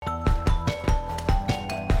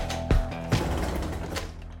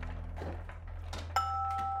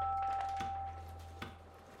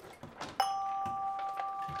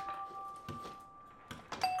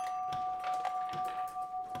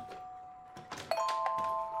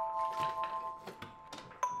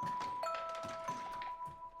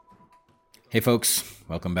Hey folks,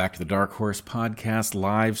 welcome back to the DarkHorse podcast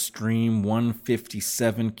live stream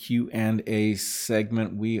 157 Q&A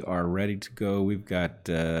segment. We are ready to go. We got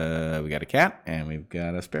a cat and we've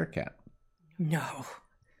got a spare cat. No,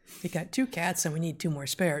 we got 2 cats and we need 2 more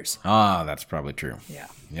spares. Ah, that's probably true. Yeah.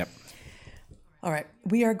 Yep. All right,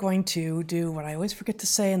 we are going to do what I always forget to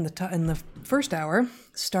say in the first hour.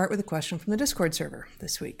 Start with a question from the Discord server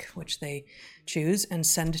this week, which they choose and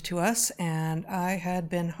send to us. And I had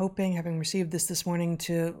been hoping, having received this morning,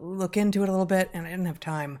 to look into it a little bit, and I didn't have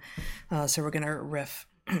time. So we're going to riff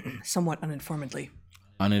somewhat uninformedly.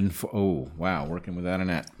 Oh, wow, working without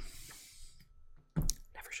Annette.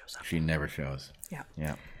 Never shows up. She never shows.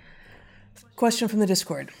 Yeah. Question from the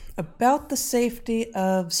Discord. About the safety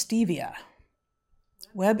of stevia.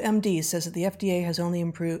 WebMD says that the FDA has only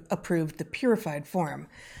approved the purified form,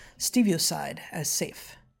 stevioside, as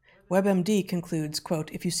safe. WebMD concludes,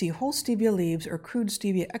 quote, if you see whole stevia leaves or crude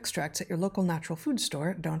stevia extracts at your local natural food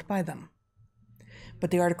store, don't buy them.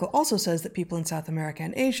 But the article also says that people in South America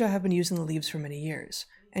and Asia have been using the leaves for many years.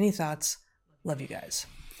 Any thoughts? Love you guys.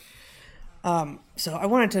 So I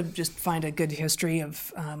wanted to just find a good history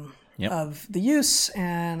of the use,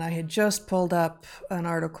 and I had just pulled up an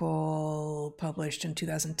article published in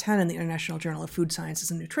 2010 in the International Journal of Food Sciences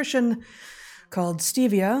and Nutrition called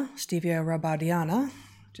Stevia rawbaudiana,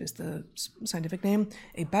 which is the scientific name,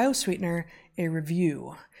 a biosweetener, a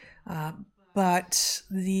review. But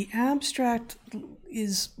the abstract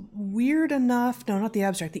is weird enough, no, not the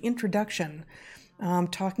abstract, the introduction,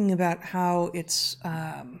 talking about how it's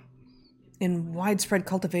in widespread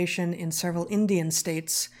cultivation in several Indian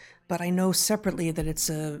states, but I know separately that it's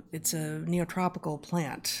a neotropical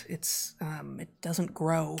plant. It doesn't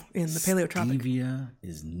grow in the paleotropic. Stevia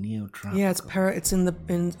is neotropical. Yeah, it's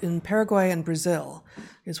in Paraguay and Brazil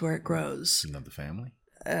is where it grows. You know the family?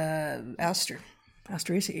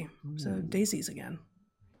 Asteraceae. So daisies again,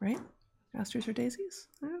 right? Asters or daisies?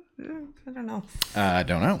 I don't know. I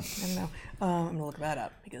don't know. I'm gonna look that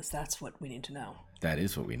up because that's what we need to know. That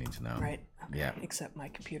is what we need to know. Right. Okay. Yeah. Except my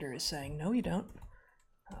computer is saying, no, you don't.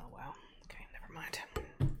 Oh, wow. Okay, never mind.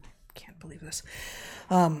 Can't believe this.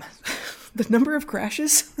 The number of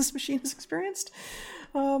crashes this machine has experienced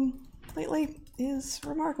lately is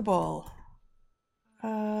remarkable.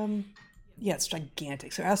 Yeah, it's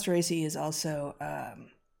gigantic. So Asteraceae is also,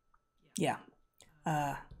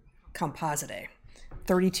 Compositae.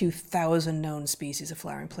 32,000 known species of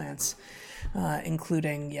flowering plants,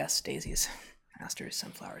 including, yes, daisies, asters,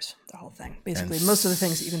 sunflowers, the whole thing. Basically, most of the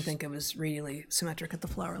things that you can think of is radially symmetric at the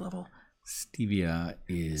flower level. Stevia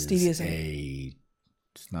is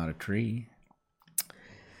it's not a tree.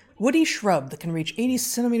 Woody shrub that can reach 80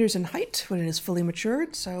 centimeters in height when it is fully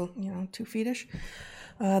matured, so, 2 feet-ish.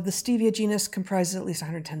 The stevia genus comprises at least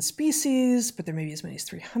 110 species, but there may be as many as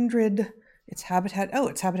 300. Its habitat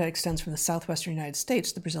extends from the southwestern United States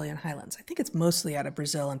to the Brazilian highlands. I think it's mostly out of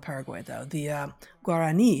Brazil and Paraguay, though. The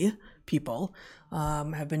Guarani people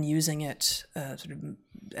have been using it sort of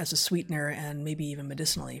as a sweetener and maybe even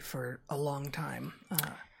medicinally for a long time.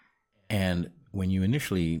 And when you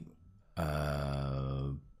initially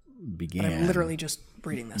began... But I'm literally just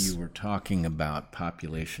breeding this. You were talking about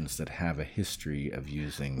populations that have a history of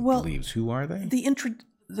using the leaves. Who are they? The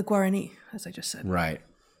Guarani, as I just said. Right.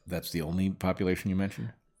 That's the only population you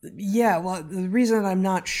mentioned? Yeah, well, the reason I'm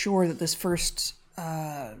not sure that this first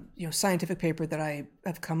scientific paper that I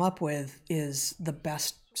have come up with is the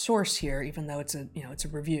best source here, even though it's a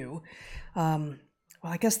review.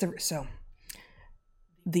 I guess the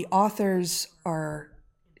authors are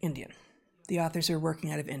Indian. The authors are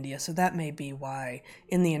working out of India, so that may be why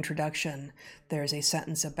in the introduction there's a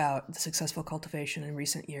sentence about the successful cultivation in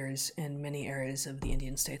recent years in many areas of the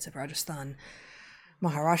Indian states of Rajasthan,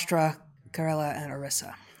 Maharashtra, Kerala, and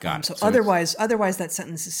Orissa. Got it. So otherwise that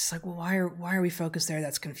sentence is just like, well, why are we focused there?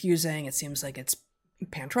 That's confusing. It seems like it's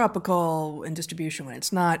pantropical in distribution when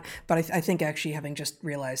it's not. But I think actually having just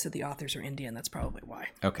realized that the authors are Indian, that's probably why.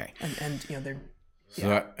 Okay. And they're...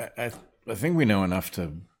 So I think we know enough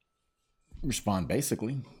to respond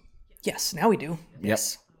basically. Yes, now we do. Yep.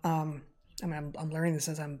 Yes. I'm learning this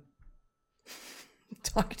as I'm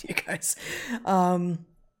talking to you guys.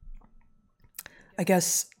 I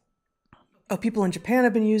guess people in Japan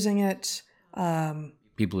have been using it.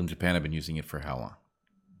 People in Japan have been using it for how long?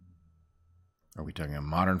 Are we talking a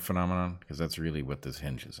modern phenomenon? Because that's really what this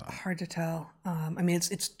hinges on. Hard to tell.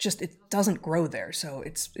 It's just it doesn't grow there, so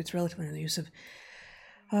it's relatively elusive.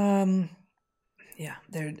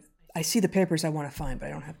 I see the papers I want to find, but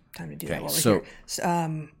I don't have time to do that while we're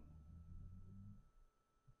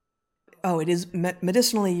here. It is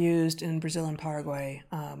medicinally used in Brazil and Paraguay.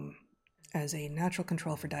 as a natural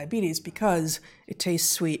control for diabetes because it tastes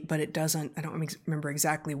sweet, but it doesn't, I don't remember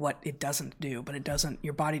exactly what it doesn't do, but it doesn't,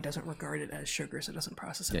 your body doesn't regard it as sugar, so it doesn't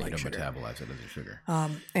process it like sugar. You don't metabolize it as a sugar.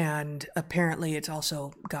 And apparently it's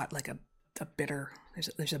also got like a bitter,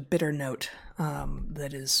 there's a bitter note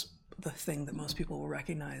that is the thing that most people will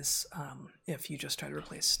recognize if you just try to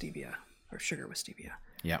replace stevia or sugar with stevia.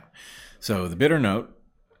 Yeah. So the bitter note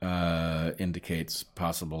indicates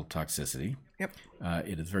possible toxicity. Yep.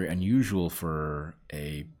 It is very unusual for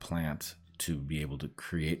a plant to be able to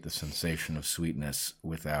create the sensation of sweetness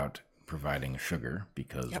without providing sugar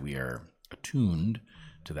because we are attuned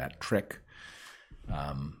to that trick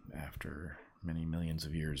after many millions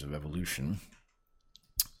of years of evolution.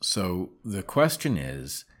 So the question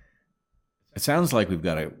is, it sounds like we've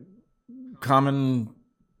got a common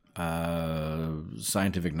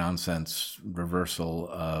scientific nonsense reversal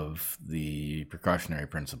of the precautionary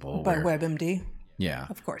principle. By WebMD? Yeah.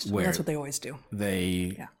 Of course. That's what they always do.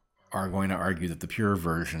 They are going to argue that the pure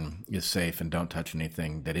version is safe and don't touch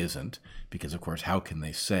anything that isn't, because, of course, how can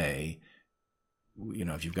they say,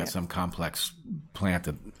 if you've got some complex plant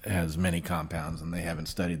that has many compounds and they haven't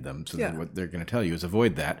studied them, so what they're going to tell you is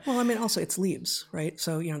avoid that. Well, I mean, also it's leaves, right?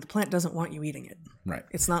 So, the plant doesn't want you eating it. Right.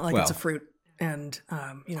 It's not like it's a fruit. And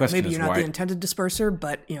maybe you're not the intended disperser,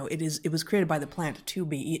 but it was created by the plant to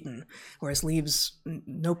be eaten, whereas leaves,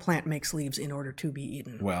 no plant makes leaves in order to be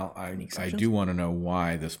eaten. Well, I do want to know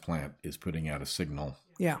why this plant is putting out a signal.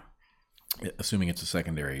 Yeah. Assuming it's a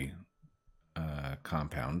secondary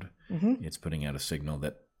compound, it's putting out a signal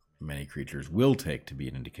that many creatures will take to be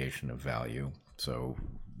an indication of value. So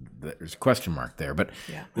there's a question mark there. But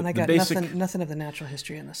and I got nothing of the natural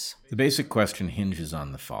history in this. The basic question hinges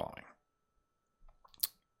on the following.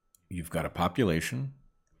 You've got a population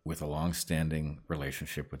with a long-standing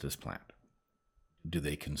relationship with this plant. Do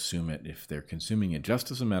they consume it? If they're consuming it just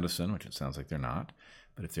as a medicine, which it sounds like they're not,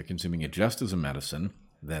 but if they're consuming it just as a medicine,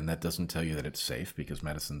 then that doesn't tell you that it's safe, because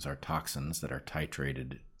medicines are toxins that are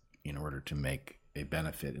titrated in order to make a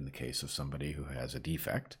benefit in the case of somebody who has a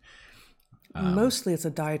defect. Mostly it's a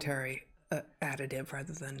dietary additive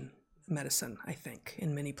rather than medicine, I think,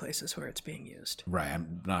 in many places where it's being used. Right.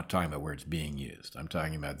 I'm not talking about where it's being used. I'm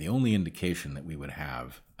talking about the only indication that we would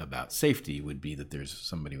have about safety would be that there's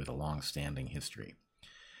somebody with a long-standing history.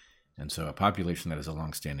 And so a population that has a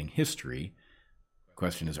long-standing history, the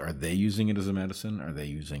question is, are they using it as a medicine? Are they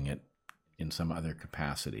using it in some other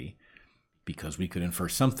capacity? Because we could infer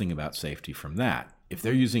something about safety from that. If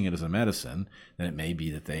they're using it as a medicine, then it may be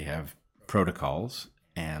that they have protocols,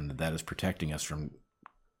 and that is protecting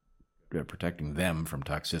them from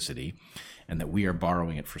toxicity, and that we are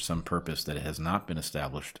borrowing it for some purpose that has not been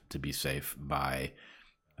established to be safe by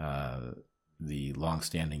the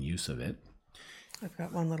long-standing use of it. I've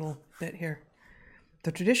got one little bit here.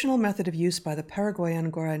 The traditional method of use by the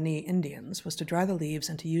Paraguayan Guarani Indians was to dry the leaves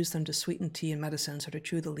and to use them to sweeten tea and medicines, or to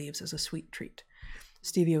chew the leaves as a sweet treat.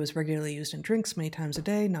 Stevia was regularly used in drinks many times a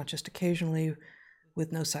day, not just occasionally,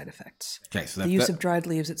 with no side effects. Okay, so the use of dried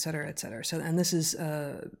leaves, et cetera, et cetera. So, and this is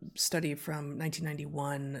a study from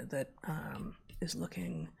 1991 that is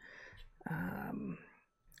looking, I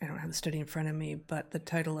don't have the study in front of me, but the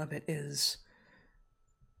title of it is,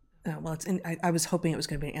 I was hoping it was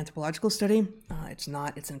going to be an anthropological study. It's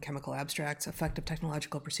not. It's in Chemical Abstracts, Effective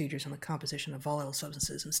Technological Procedures on the Composition of Volatile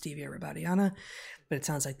Substances in Stevia rebaudiana. But it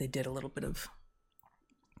sounds like they did a little bit of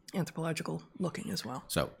anthropological looking as well.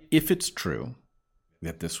 So if it's true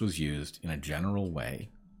that this was used in a general way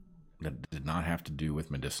that did not have to do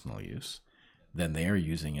with medicinal use, then they are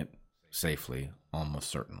using it safely, almost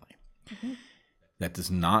certainly. Mm-hmm. That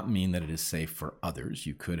does not mean that it is safe for others.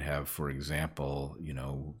 You could have, for example,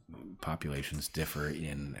 populations differ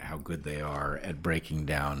in how good they are at breaking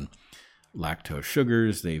down lactose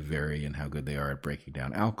sugars. They vary in how good they are at breaking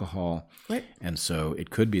down alcohol. Right. And so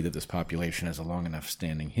it could be that this population has a long enough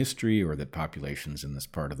standing history, or that populations in this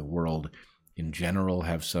part of the world in general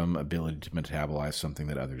have some ability to metabolize something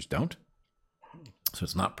that others don't. So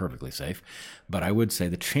it's not perfectly safe. But I would say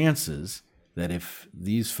the chances that if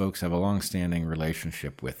these folks have a long-standing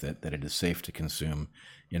relationship with it, that it is safe to consume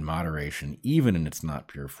in moderation, even in its not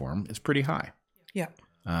pure form, is pretty high. Yeah.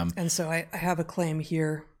 And so I have a claim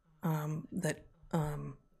here that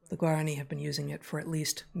the Guarani have been using it for at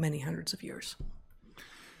least many hundreds of years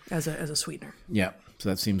as a sweetener. Yeah. So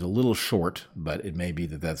that seems a little short, but it may be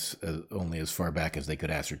that that's only as far back as they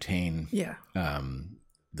could ascertain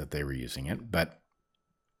that they were using it. But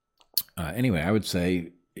anyway, I would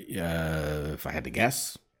say, if I had to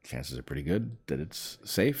guess, chances are pretty good that it's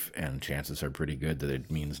safe, and chances are pretty good that it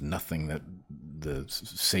means nothing, that the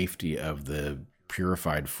safety of the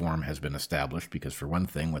purified form has been established, because for one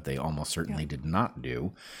thing, what they almost certainly did not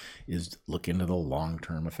do is look into the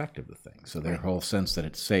long-term effect of the thing. So their whole sense that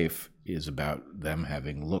it's safe is about them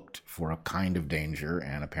having looked for a kind of danger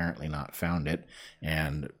and apparently not found it.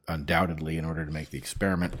 And undoubtedly, in order to make the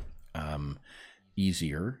experiment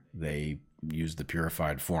easier, they used the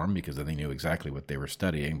purified form because then they knew exactly what they were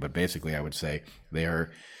studying. But basically, I would say they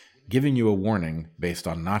are giving you a warning based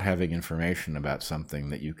on not having information about something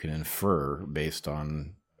that you can infer based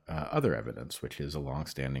on other evidence, which is a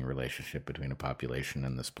long-standing relationship between a population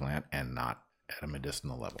and this plant, and not at a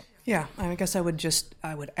medicinal level. Yeah, I guess I would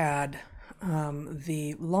add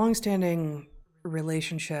the long-standing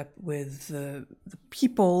relationship with the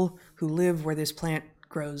people who live where this plant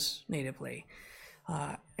grows natively,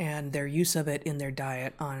 and their use of it in their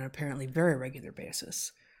diet on an apparently very regular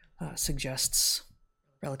basis suggests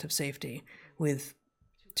relative safety, with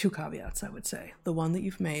two caveats, I would say. The one that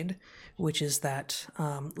you've made, which is that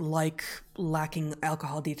like lacking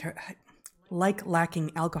alcohol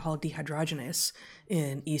dehydrogenase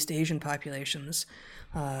in East Asian populations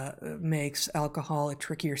makes alcohol a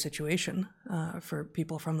trickier situation for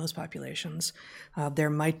people from those populations.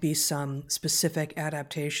 There might be some specific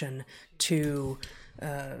adaptation to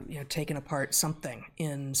taking apart something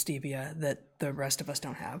in stevia that the rest of us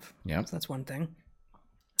don't have. Yeah, so that's one thing.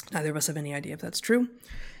 Neither of us have any idea if that's true.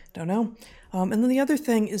 Don't know. And then the other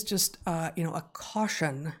thing is just, a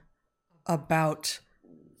caution about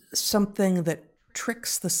something that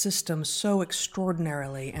tricks the system so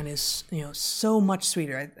extraordinarily and is, so much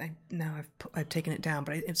sweeter. I've taken it down,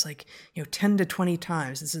 but it's like, 10 to 20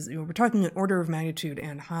 times. This is, we're talking an order of magnitude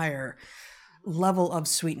and higher level of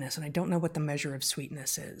sweetness. And I don't know what the measure of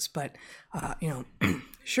sweetness is, but,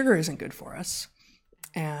 sugar isn't good for us.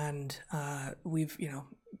 And we've,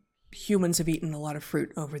 humans have eaten a lot of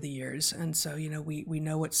fruit over the years, and so we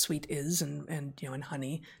know what sweet is, and and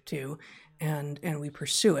honey too, and we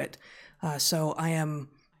pursue it. So I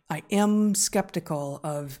am skeptical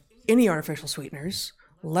of any artificial sweeteners,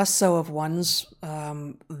 less so of ones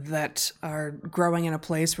that are growing in a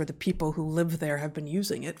place where the people who live there have been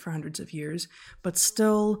using it for hundreds of years. But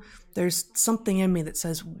still, there's something in me that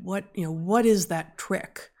says, what is that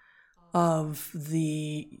trick of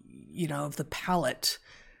the palate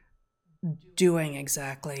doing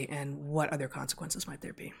exactly, and what other consequences might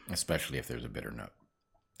there be? Especially if there's a bitter note,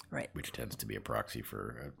 right? Which tends to be a proxy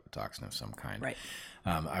for a toxin of some kind, right?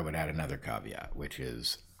 I would add another caveat, which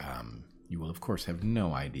is you will of course have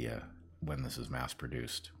no idea when this is mass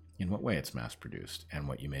produced, in what way it's mass produced, and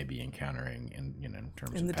what you may be encountering in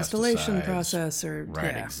terms of the distillation process, or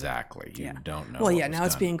right, exactly. You don't know. Well, now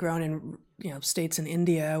it's being grown in states in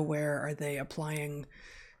India where are they applying.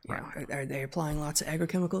 Are they applying lots of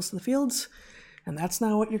agrochemicals to the fields? And that's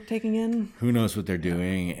not what you're taking in? Who knows what they're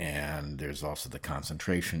doing? And there's also the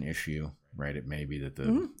concentration issue, right? It may be that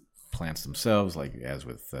the plants themselves, like as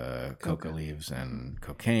with coca leaves and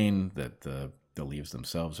cocaine, that the leaves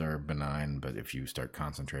themselves are benign. But if you start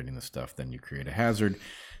concentrating the stuff, then you create a hazard.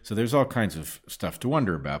 So there's all kinds of stuff to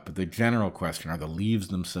wonder about. But the general question, are the leaves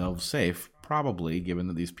themselves safe? Probably, given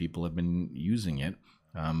that these people have been using it.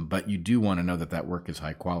 But you do want to know that work is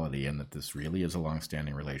high quality, and that this really is a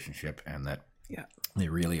long-standing relationship, and that they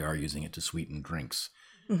really are using it to sweeten drinks,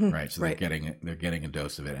 right? So they're getting a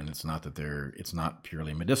dose of it, and it's not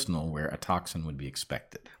purely medicinal, where a toxin would be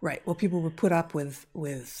expected. Right. Well, people were put up with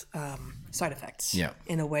side effects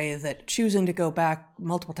in a way that choosing to go back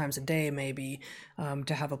multiple times a day, maybe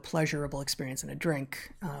to have a pleasurable experience in a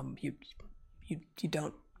drink, you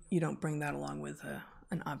don't bring that along with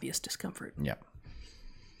an obvious discomfort. Yeah.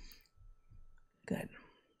 Good.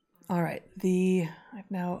 All right. I've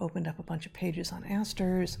now opened up a bunch of pages on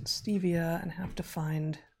asters and stevia and have to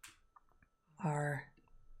find our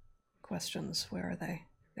questions. Where are they?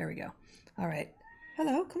 There we go. All right.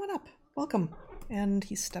 Hello. Come on up. Welcome. And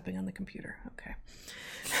he's stepping on the computer.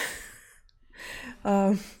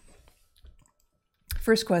 Okay.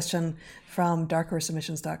 First question from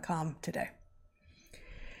DarkHorseSubmissions.com today.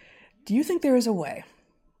 Do you think there is a way,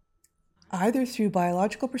 either through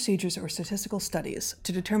biological procedures or statistical studies,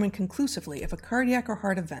 to determine conclusively if a cardiac or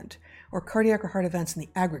heart event, or cardiac or heart events in the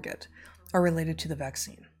aggregate, are related to the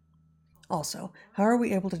vaccine? Also, how are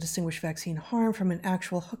we able to distinguish vaccine harm from an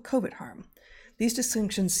actual COVID harm? These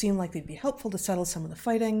distinctions seem like they'd be helpful to settle some of the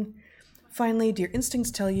fighting. Finally, do your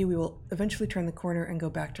instincts tell you we will eventually turn the corner and go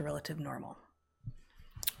back to relative normal?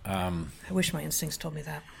 I wish my instincts told me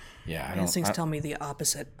that. Yeah, my instincts tell me the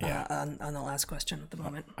opposite on the last question at the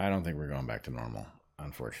moment. I don't think we're going back to normal,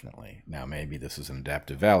 unfortunately. Now, maybe this is an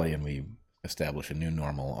adaptive valley, and we establish a new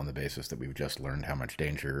normal on the basis that we've just learned how much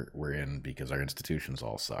danger we're in because our institutions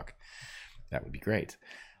all suck. That would be great.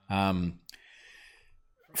 From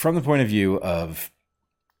the point of view of,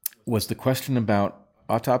 was the question about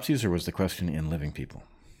autopsies or was the question in living people?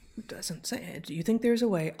 It doesn't say. Do you think there's a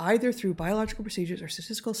way, either through biological procedures or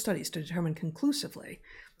statistical studies, to determine conclusively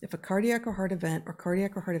if a cardiac or heart event or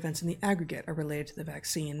cardiac or heart events in the aggregate are related to the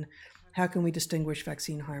vaccine? How can we distinguish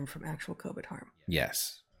vaccine harm from actual COVID harm?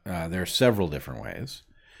 Yes. There are several different ways.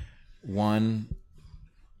 One,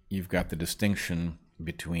 you've got the distinction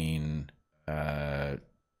between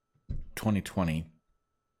 2020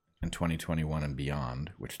 and 2021 and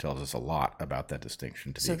beyond, which tells us a lot about that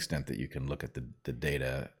distinction to the extent that you can look at the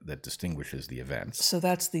data that distinguishes the events. So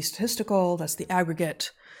that's the statistical, that's the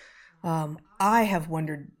aggregate. I have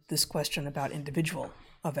wondered this question about individual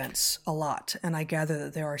events a lot, and I gather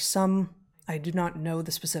that there are some, I do not know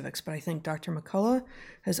the specifics, but I think Dr. McCullough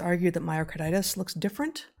has argued that myocarditis looks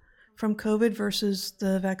different from COVID versus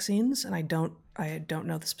the vaccines, and I don't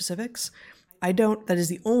know the specifics. That is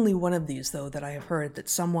the only one of these, though, that I have heard that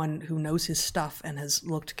someone who knows his stuff and has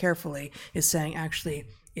looked carefully is saying actually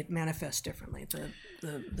it manifests differently.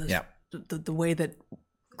 The way that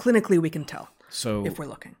clinically we can tell if we're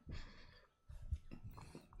looking.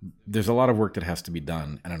 There's a lot of work that has to be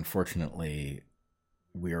done, and unfortunately,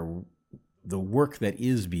 the work that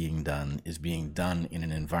is being done in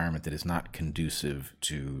an environment that is not conducive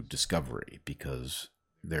to discovery, because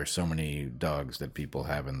there are so many dogs that people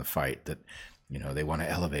have in the fight that, they want to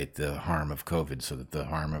elevate the harm of COVID so that the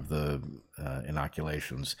harm of the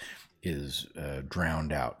inoculations is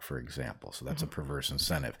drowned out, for example. So that's a perverse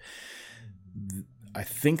incentive. I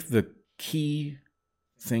think the key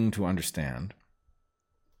thing to understand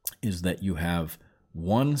is that you have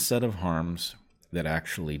one set of harms that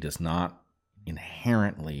actually does not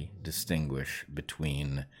inherently distinguish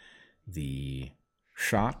between the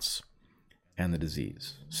shots and the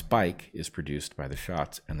disease. Spike is produced by the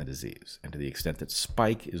shots and the disease. And to the extent that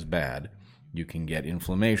spike is bad, you can get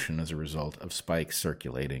inflammation as a result of spike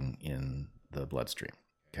circulating in the bloodstream.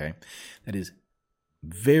 Okay? That is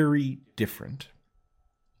very different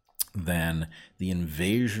than the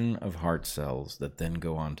invasion of heart cells that then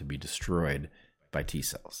go on to be destroyed by T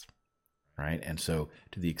cells. Right? And so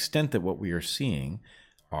to the extent that what we are seeing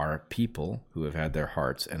are people who have had their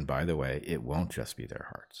hearts, and by the way, it won't just be their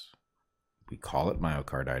hearts. We call it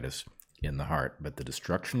myocarditis in the heart, but the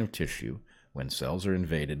destruction of tissue when cells are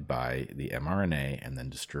invaded by the mRNA and then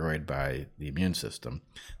destroyed by the immune system,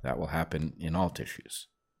 that will happen in all tissues.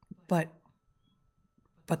 But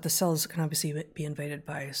the cells can obviously be invaded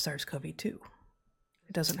by SARS-CoV-2. It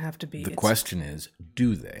doesn't have to be. The question is,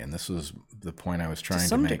 do they? And this was the point I was trying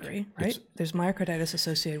to make. To some degree, right? There's myocarditis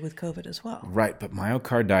associated with COVID as well. Right, but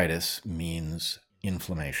myocarditis means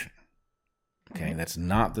inflammation. Okay, that's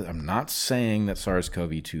not. I'm not saying that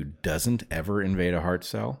SARS-CoV-2 doesn't ever invade a heart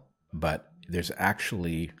cell, but there's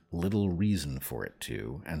actually little reason for it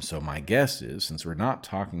to. And so my guess is, since we're not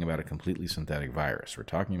talking about a completely synthetic virus, we're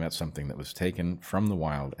talking about something that was taken from the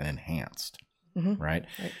wild and enhanced, right?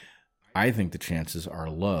 I think the chances are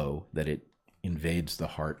low that it invades the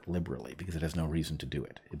heart liberally because it has no reason to do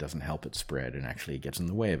it. It doesn't help it spread, and actually it gets in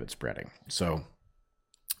the way of it spreading. So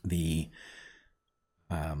the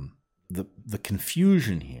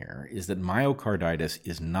confusion here is that myocarditis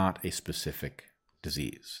is not a specific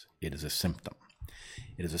disease. It is a symptom.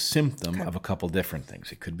 It is a symptom of a couple different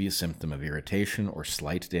things. It could be a symptom of irritation or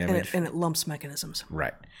slight damage. And it lumps mechanisms.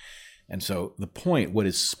 Right. And so the point, what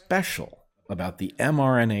is special about the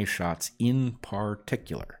mRNA shots in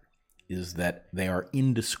particular, is that they are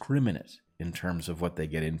indiscriminate in terms of what they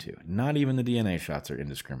get into. Not even the DNA shots are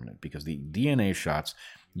indiscriminate, because the DNA shots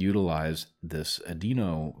utilize this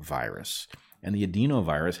adenovirus, and the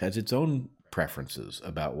adenovirus has its own preferences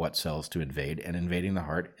about what cells to invade, and invading the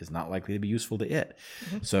heart is not likely to be useful to it.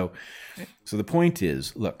 So the point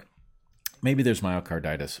is, look, maybe there's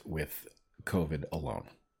myocarditis with COVID alone,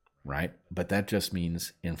 right? But that just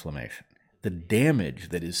means inflammation. The damage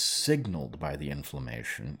that is signaled by the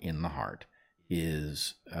inflammation in the heart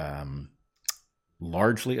is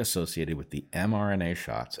largely associated with the mRNA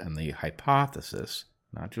shots, and the hypothesis,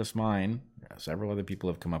 not just mine, several other people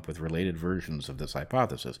have come up with related versions of this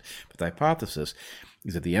hypothesis, but the hypothesis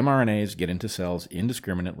is that the mRNAs get into cells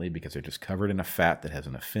indiscriminately because they're just covered in a fat that has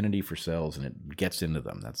an affinity for cells, and it gets into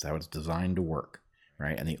them. That's how it's designed to work.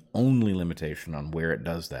 Right? And the only limitation on where it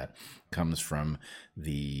does that comes from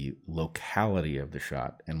the locality of the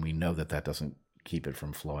shot. And we know that that doesn't keep it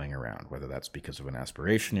from flowing around, whether that's because of an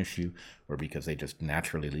aspiration issue or because they just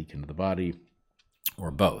naturally leak into the body, or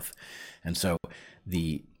both. And so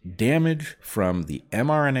the damage from the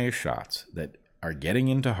mRNA shots that are getting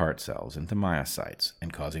into heart cells, into myocytes,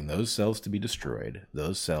 and causing those cells to be destroyed,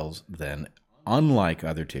 those cells then unlike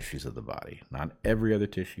other tissues of the body, not every other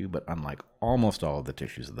tissue, but unlike almost all of the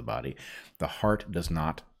tissues of the body, the heart does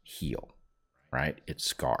not heal, right? It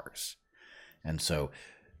scars. And so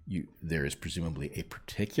there is presumably a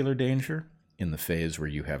particular danger in the phase where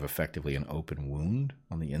you have effectively an open wound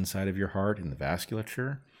on the inside of your heart in the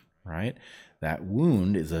vasculature, right? That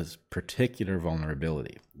wound is a particular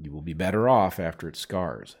vulnerability. You will be better off after it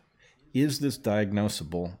scars. Is this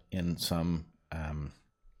diagnosable in some...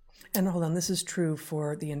 And hold on, this is true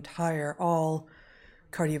for all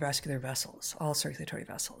cardiovascular vessels, all circulatory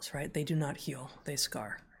vessels, right? They do not heal, they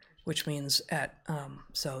scar, which means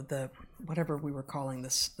so the whatever we were calling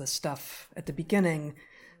this, the stuff at the beginning,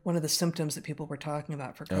 one of the symptoms that people were talking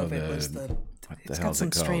about for COVID was it's got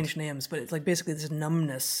some strange names, but it's like basically this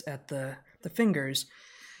numbness at the fingers,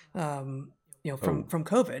 from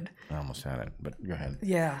COVID. I almost had it, but go ahead.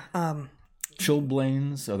 Yeah.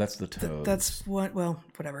 Chilblains. Oh, that's the toes. That's what. Well,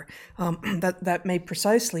 whatever. That may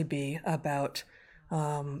precisely be about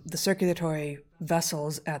the circulatory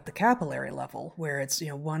vessels at the capillary level, where it's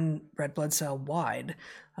one red blood cell wide,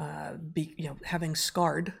 having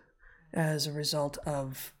scarred as a result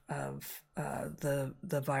of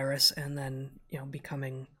the virus, and then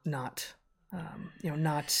becoming not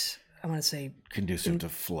I want to say conducive to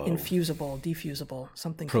flow, infusible, diffusible,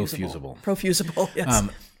 something profusable. Profusable. Yes.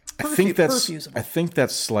 I think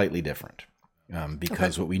that's slightly different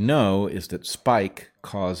because what we know is that spike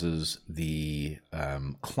causes the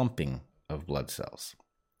clumping of blood cells.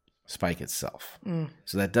 Spike itself.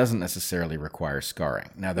 So that doesn't necessarily require scarring.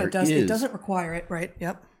 Now it doesn't require it, right?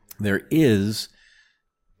 Yep. There is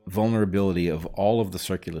vulnerability of all of the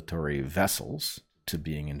circulatory vessels to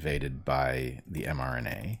being invaded by the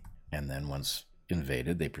mRNA, and then once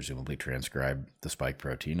invaded, they presumably transcribe the spike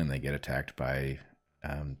protein and they get attacked by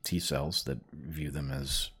T cells that view them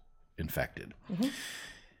as infected. Mm-hmm.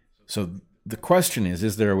 So the question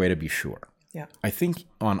is there a way to be sure? Yeah. I think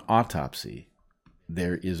on autopsy,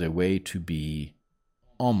 there is a way to be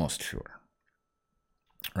almost sure,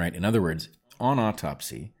 right? In other words, on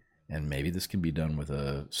autopsy, and maybe this can be done with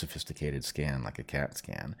a sophisticated scan like a CAT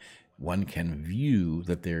scan, one can view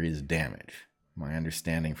that there is damage. My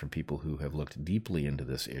understanding from people who have looked deeply into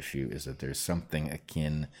this issue is that there's something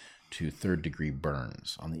akin to third-degree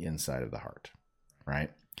burns on the inside of the heart, right?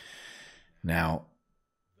 Now,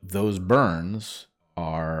 those burns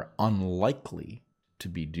are unlikely to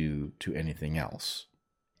be due to anything else,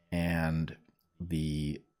 and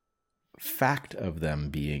the fact of them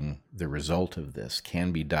being the result of this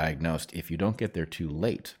can be diagnosed if you don't get there too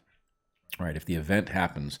late. Right, if the event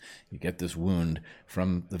happens, you get this wound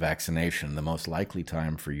from the vaccination, the most likely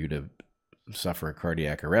time for you to suffer a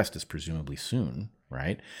cardiac arrest is presumably soon,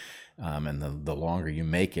 right? And the longer you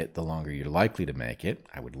make it, the longer you're likely to make it.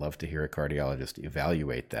 I would love to hear a cardiologist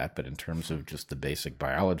evaluate that, but in terms of just the basic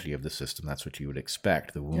biology of the system, that's what you would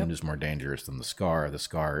expect. The wound is more dangerous than the scar. The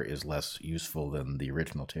scar is less useful than the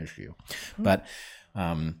original tissue.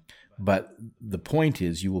 Mm-hmm. But the point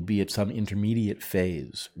is you will be at some intermediate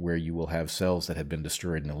phase where you will have cells that have been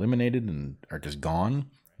destroyed and eliminated and are just gone,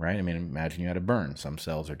 right? I mean, imagine you had a burn. Some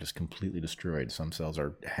cells are just completely destroyed. Some cells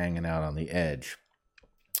are hanging out on the edge.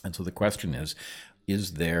 And so the question is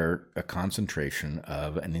there a concentration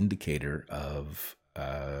of an indicator of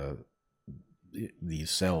these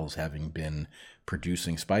cells having been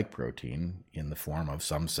producing spike protein in the form of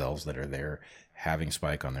some cells that are there having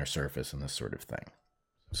spike on their surface and this sort of thing?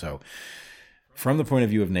 So from the point of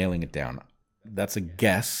view of nailing it down, that's a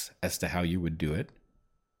guess as to how you would do it.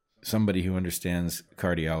 Somebody who understands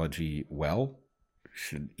cardiology well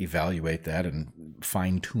should evaluate that and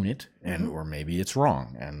fine-tune it, and or maybe it's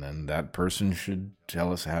wrong, and then that person should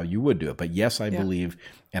tell us how you would do it. But yes, I believe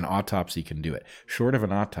an autopsy can do it. Short of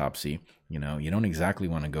an autopsy, you don't exactly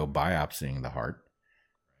want to go biopsying the heart,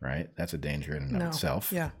 right? That's a danger in and of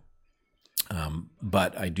itself. Yeah.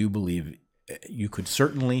 But I do believe you could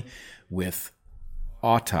certainly, with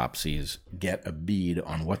autopsies, get a bead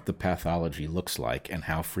on what the pathology looks like and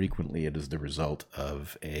how frequently it is the result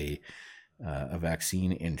of a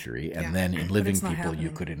vaccine injury. And then in living people, you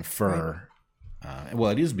could infer. Right.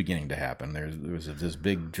 Well, it is beginning to happen. There was this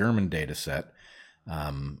big German data set,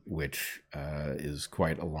 which is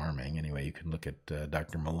quite alarming. Anyway, you can look at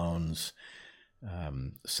Dr. Malone's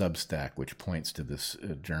Substack, which points to this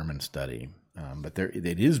German study. But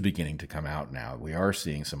it is beginning to come out now. We are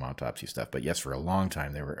seeing some autopsy stuff. But yes, for a long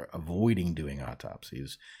time, they were avoiding doing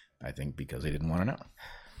autopsies, I think, because they didn't want to know.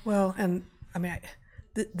 Well, and I mean,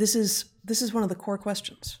 this is one of the core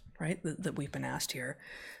questions, right, that we've been asked here.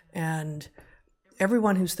 And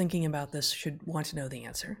everyone who's thinking about this should want to know the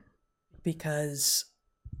answer because,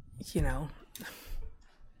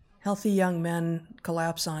 healthy young men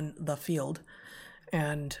collapse on the field,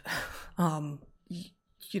 and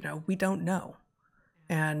we don't know,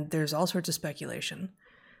 and there's all sorts of speculation.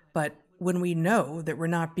 But when we know that we're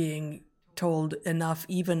not being told enough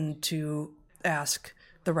even to ask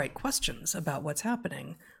the right questions about what's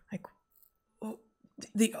happening, like, well,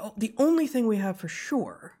 the only thing we have for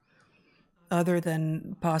sure, other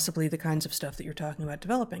than possibly the kinds of stuff that you're talking about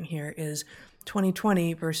developing here, is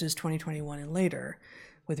 2020 versus 2021 and later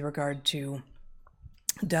with regard to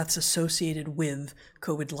deaths associated with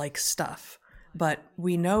COVID-like stuff. But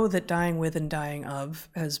we know that dying with and dying of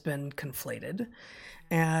has been conflated.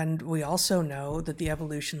 And we also know that the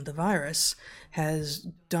evolution of the virus has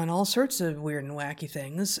done all sorts of weird and wacky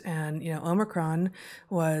things. And, Omicron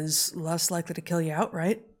was less likely to kill you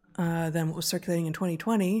outright than what was circulating in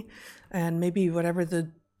 2020. And maybe whatever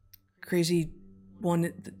the crazy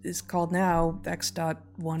one is called now,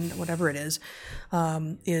 X.1, whatever it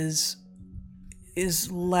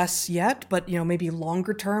is less yet, but maybe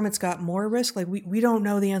longer term it's got more risk. Like we don't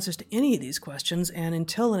know the answers to any of these questions, and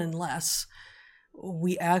until and unless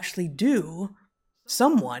we actually do,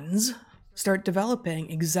 someone's start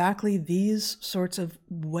developing exactly these sorts of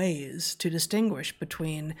ways to distinguish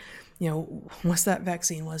between, was that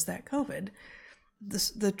vaccine, was that COVID?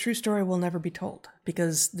 The true story will never be told,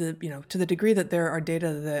 because to the degree that there are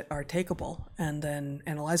data that are takeable and then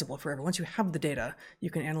analyzable forever. Once you have the data,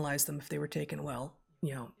 you can analyze them if they were taken well,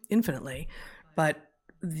 infinitely, but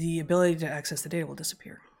the ability to access the data will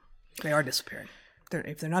disappear. They are disappearing.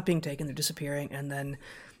 If they're not being taken, they're disappearing, and then,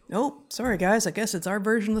 oh, sorry guys, I guess it's our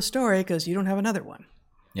version of the story because you don't have another one.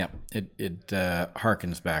 Yeah, it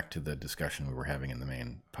harkens back to the discussion we were having in the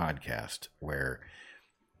main podcast where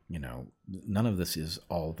none of this is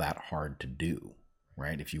all that hard to do,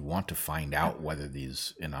 right? If you want to find out whether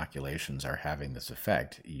these inoculations are having this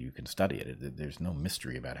effect, you can study it. There's no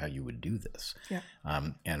mystery about how you would do this. Yeah.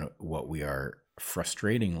 And what we are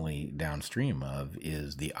frustratingly downstream of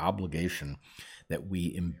is the obligation that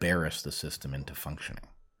we embarrass the system into functioning,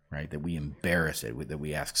 right? That we embarrass it, that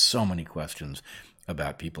we ask so many questions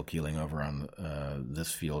about people keeling over on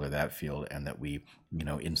this field or that field, and that we,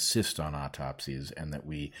 insist on autopsies, and that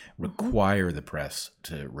we require the press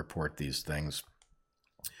to report these things.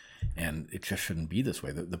 And it just shouldn't be this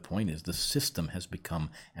way. The point is the system has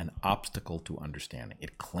become an obstacle to understanding.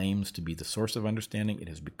 It claims to be the source of understanding. It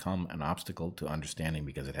has become an obstacle to understanding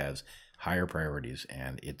because it has higher priorities,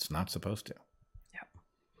 and it's not supposed to. Yeah,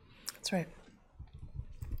 that's right.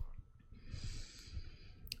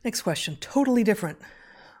 Next question, totally different.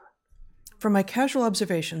 From my casual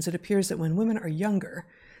observations, it appears that when women are younger,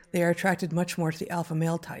 they are attracted much more to the alpha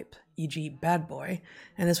male type, e.g. bad boy,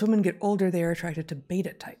 and as women get older, they are attracted to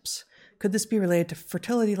beta types. Could this be related to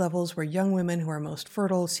fertility levels, where young women who are most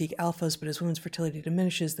fertile seek alphas, but as women's fertility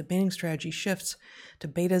diminishes, the mating strategy shifts to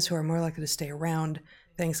betas who are more likely to stay around?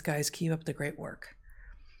 Thanks, guys. Keep up the great work.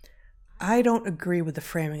 I don't agree with the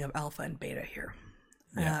framing of alpha and beta here.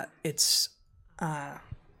 Yeah. It's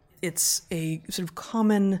a sort of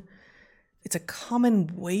common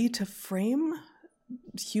way to frame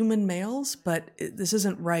human males, but this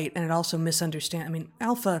isn't right, and it also misunderstands. I mean,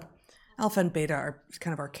 alpha and beta are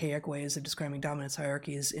kind of archaic ways of describing dominance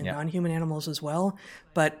hierarchies in non-human animals as well,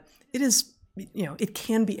 but it is, it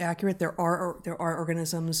can be accurate. There are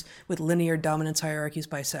organisms with linear dominance hierarchies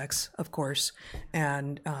by sex, of course,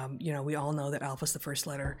 and we all know that alpha's the first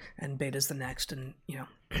letter and beta's the next, and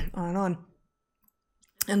on and on.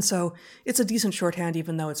 And so it's a decent shorthand,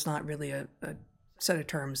 even though it's not really a set of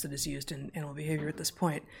terms that is used in animal behavior at this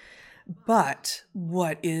point. But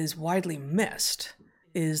what is widely missed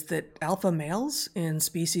is that alpha males in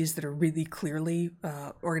species that are really clearly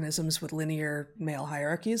organisms with linear male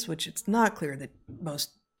hierarchies, which it's not clear that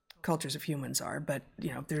most cultures of humans are, but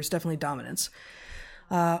there's definitely dominance,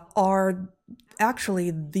 are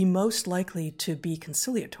actually the most likely to be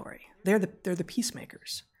conciliatory. They're the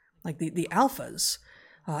peacemakers. Like the alphas.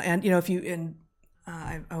 And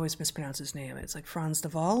I always mispronounce his name. It's like Franz de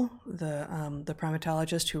Waal, the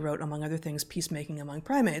primatologist who wrote, among other things, Peacemaking Among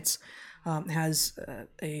Primates, has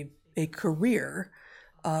a career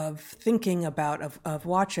of thinking about, of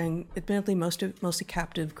watching, admittedly mostly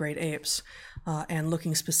captive great apes, and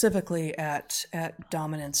looking specifically at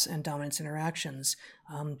dominance and dominance interactions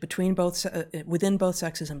within both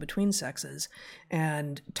sexes and between sexes.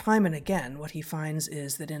 And time and again, what he finds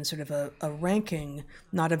is that in sort of a ranking,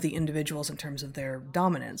 not of the individuals in terms of their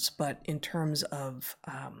dominance, but in terms of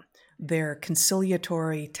their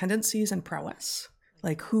conciliatory tendencies and prowess,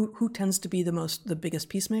 like who tends to be the biggest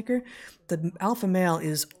peacemaker, the alpha male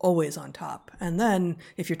is always on top. And then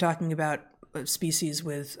if you're talking about species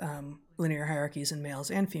with linear hierarchies in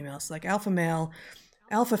males and females, like alpha male,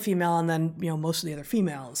 alpha female, and then most of the other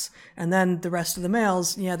females, and then the rest of the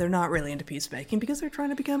males. Yeah, they're not really into peacemaking because they're trying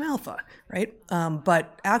to become alpha, right?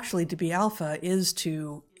 But actually, to be alpha is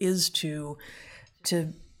to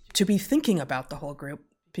be thinking about the whole group,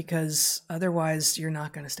 because otherwise you're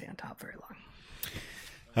not going to stay on top very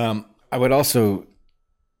long. I would also.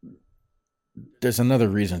 There's another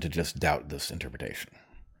reason to just doubt this interpretation,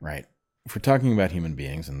 right? If we're talking about human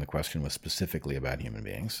beings, and the question was specifically about human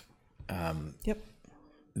beings, Yep.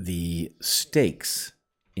 the stakes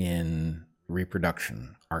in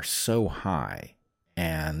reproduction are so high,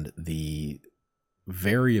 and the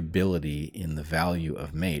variability in the value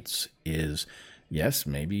of mates is, yes,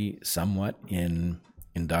 maybe somewhat in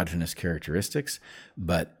endogenous characteristics,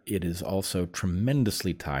 but it is also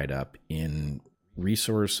tremendously tied up in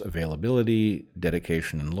resource availability,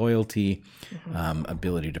 dedication and loyalty,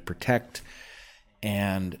 ability to protect.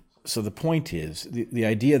 And so the point is, the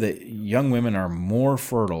idea that young women are more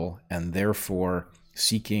fertile and therefore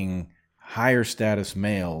seeking higher status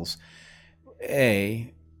males,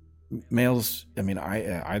 either a male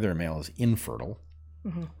is infertile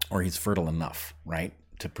or he's fertile enough, right,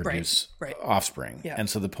 to produce offspring. Yeah. And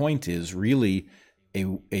so the point is really a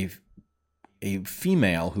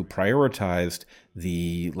female who prioritized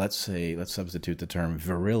let's substitute the term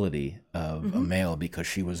virility of a male because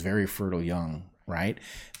she was very fertile young, right?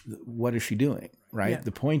 What is she doing, right? Yeah.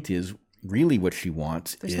 The point is really what she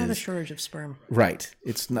wants There's not a shortage of sperm. Right.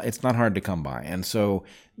 It's not hard to come by. And so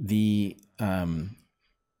a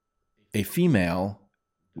female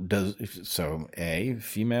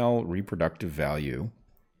female reproductive value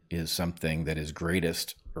is something that is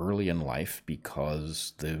greatest early in life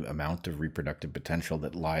because the amount of reproductive potential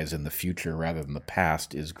that lies in the future rather than the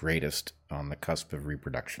past is greatest on the cusp of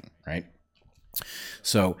reproduction, right?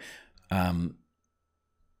 So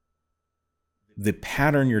the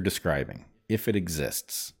pattern you're describing, if it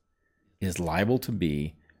exists, is liable to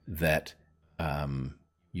be that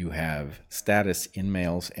you have status in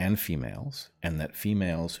males and females, and that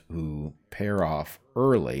females who pair off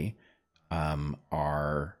early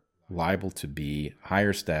are liable to be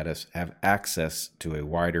higher status, have access to a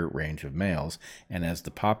wider range of males, and as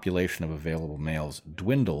the population of available males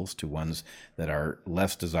dwindles to ones that are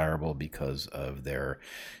less desirable because of their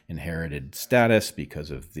inherited status, because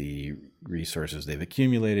of the resources they've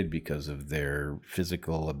accumulated, because of their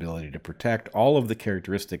physical ability to protect, all of the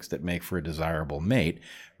characteristics that make for a desirable mate,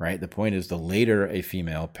 right? The point is, the later a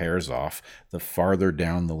female pairs off, the farther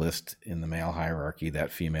down the list in the male hierarchy that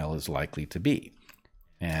female is likely to be.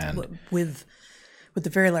 And with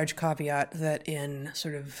the very large caveat that in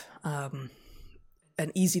sort of an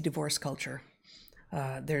easy divorce culture,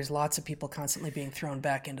 there's lots of people constantly being thrown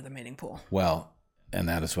back into the mating pool. Well, and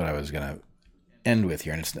that is what I was going to end with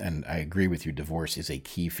here. And I agree with you, divorce is a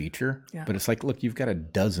key feature. Yeah. But it's like, look, you've got a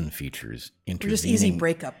dozen features intervening. Just easy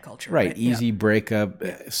breakup culture. Right, easy breakup,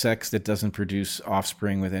 sex that doesn't produce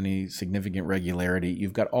offspring with any significant regularity.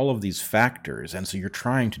 You've got all of these factors. And so you're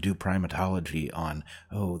trying to do primatology on,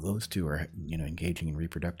 those two are engaging in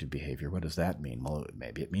reproductive behavior. What does that mean? Well,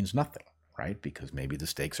 maybe it means nothing. Right? Because maybe the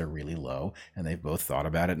stakes are really low and they've both thought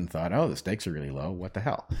about it and thought, the stakes are really low. What the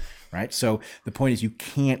hell? Right? So the point is, you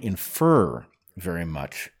can't infer very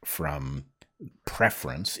much from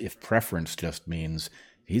preference if preference just means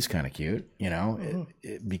he's kind of cute,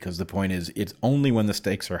 because the point is, it's only when the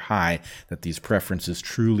stakes are high that these preferences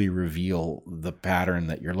truly reveal the pattern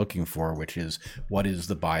that you're looking for, which is what is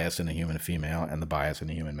the bias in a human female and the bias in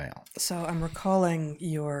a human male. So I'm recalling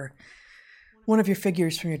one of your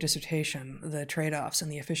figures from your dissertation, the trade-offs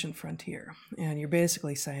and the efficient frontier. And you're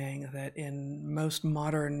basically saying that in most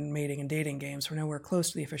modern mating and dating games, we're nowhere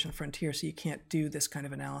close to the efficient frontier, so you can't do this kind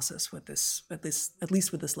of analysis with at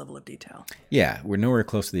least with this level of detail. Yeah, we're nowhere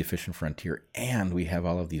close to the efficient frontier, and we have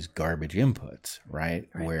all of these garbage inputs, right?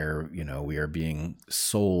 Where, we are being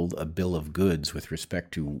sold a bill of goods with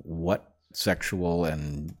respect to what sexual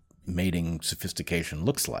and mating sophistication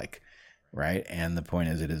looks like, right? And the point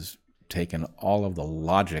is, it is taken all of the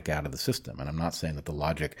logic out of the system. And I'm not saying that the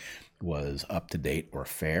logic was up to date or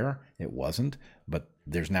fair. It wasn't, but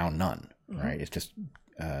there's now none, right? It's just,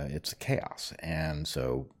 it's a chaos. And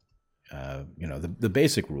so, the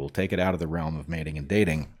basic rule, take it out of the realm of mating and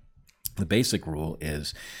dating. The basic rule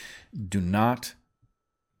is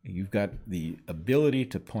you've got the ability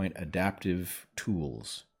to point adaptive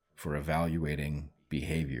tools for evaluating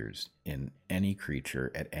behaviors in any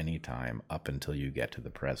creature at any time up until you get to the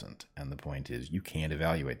present. And the point is, you can't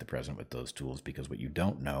evaluate the present with those tools, because what you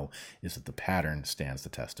don't know is that the pattern stands the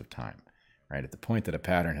test of time, right? At the point that a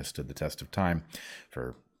pattern has stood the test of time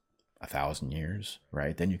for 1,000 years,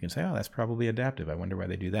 right? Then you can say, oh, that's probably adaptive. I wonder why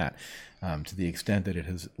they do that. To the extent that it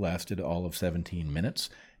has lasted all of 17 minutes,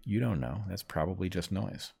 you don't know. That's probably just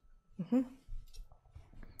noise.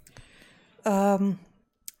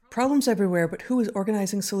 Problems everywhere, but who is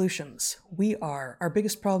organizing solutions? We are. Our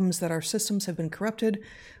biggest problem is that our systems have been corrupted.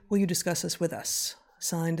 Will you discuss this with us?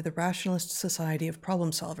 Signed, the Rationalist Society of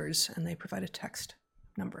Problem Solvers, and they provide a text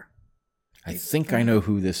number. I think I know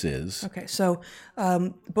who this is. Okay, so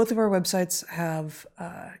both of our websites have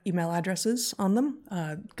email addresses on them.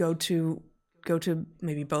 Go to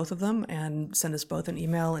maybe both of them and send us both an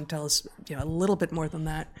email and tell us a little bit more than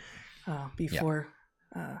that before.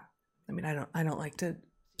 I mean, I don't like to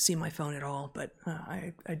see my phone at all, but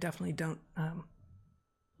I definitely don't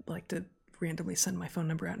like to randomly send my phone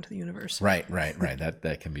number out into the universe. Right.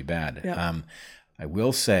 That can be bad. Yeah. I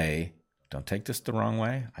will say, don't take this the wrong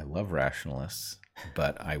way. I love rationalists,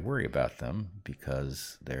 but I worry about them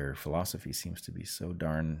because their philosophy seems to be so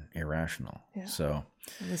darn irrational. Yeah. So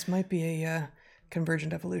this might be a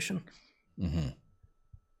convergent evolution. Mm-hmm.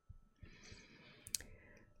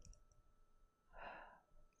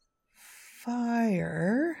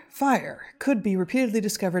 Fire could be repeatedly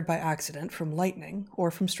discovered by accident from lightning or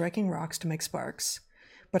from striking rocks to make sparks.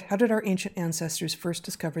 But how did our ancient ancestors first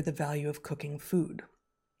discover the value of cooking food?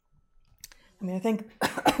 I mean, I think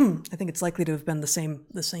it's likely to have been the same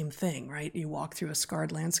thing, right? You walk through a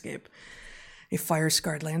a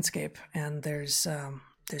fire-scarred landscape, and there's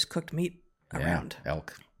cooked meat around. Yeah,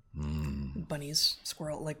 elk. Bunnies,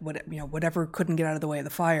 squirrel, like whatever couldn't get out of the way of the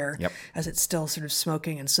fire, as it's still sort of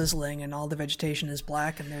smoking and sizzling, and all the vegetation is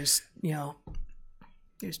black, and there's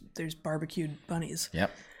barbecued bunnies.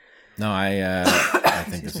 Yep. No, I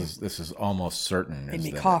think this is almost certain. Made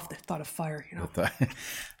me cough. The thought of fire,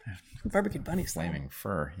 barbecued bunnies, flaming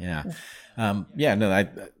fur. Yeah,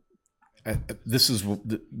 this is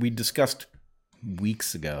we discussed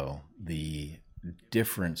weeks ago the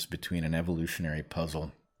difference between an evolutionary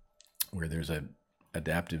puzzle where there's a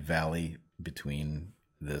adaptive valley between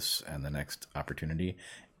this and the next opportunity,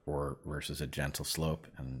 or versus a gentle slope.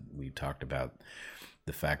 And we talked about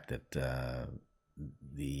the fact that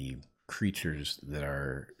the creatures that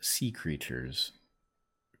are sea creatures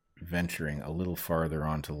venturing a little farther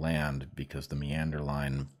onto land because the meander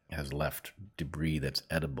line has left debris that's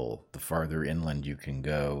edible. The farther inland you can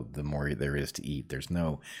go, the more there is to eat. There's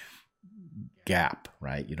no gap,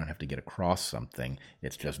 right? You don't have to get across something.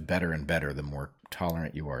 It's just better and better the more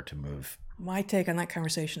tolerant you are to move. My take on that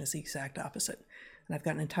conversation is the exact opposite. And I've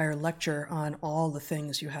got an entire lecture on all the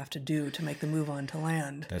things you have to do to make the move onto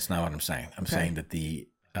land. That's not what I'm saying. I'm saying that the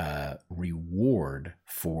reward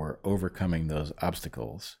for overcoming those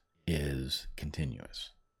obstacles is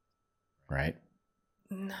continuous, right?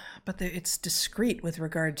 But it's discrete with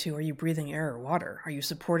regard to, are you breathing air or water? Are you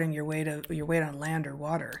supporting your weight on land or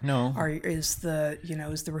water? No. Is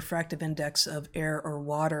the refractive index of air or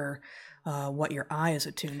water what your eye is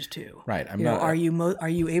attuned to? Right. Are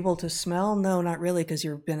you able to smell? No, not really, because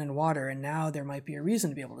you've been in water, and now there might be a reason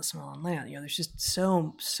to be able to smell on land. There's just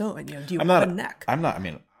so. Do you have a neck? I'm not. I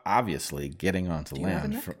mean, obviously, getting onto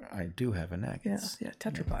land. I do have a neck. Yeah,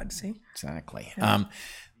 tetrapod. See. Exactly. Yeah.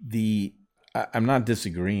 I'm not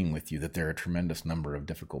disagreeing with you that there are a tremendous number of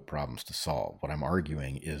difficult problems to solve. What I'm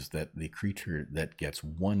arguing is that the creature that gets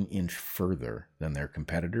 1 inch further than their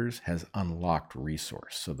competitors has unlocked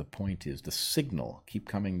resource. So the point is the signal, keep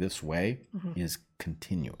coming this way, is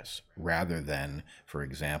continuous, rather than, for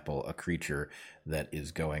example, a creature that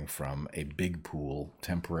is going from a big pool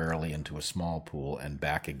temporarily into a small pool and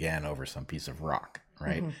back again over some piece of rock.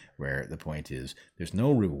 Right? Where the point is there's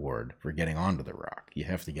no reward for getting onto the rock. You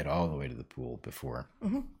have to get all the way to the pool before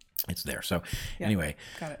it's there. So anyway,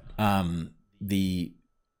 got it.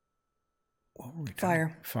 What were we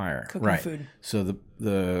Fire. Cooking right. food. So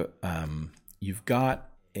the you've got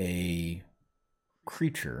a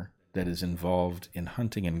creature that is involved in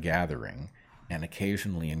hunting and gathering and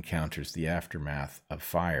occasionally encounters the aftermath of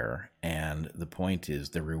fire. And the point is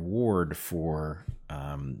the reward for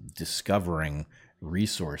discovering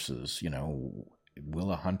resources,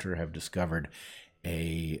 will a hunter have discovered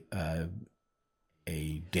a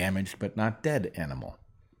damaged but not dead animal,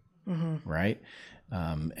 right?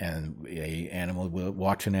 And a animal will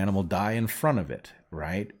watch an animal die in front of it,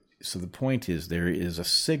 right? So the point is there is a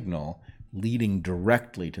signal leading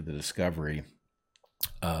directly to the discovery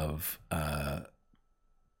of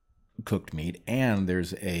cooked meat, and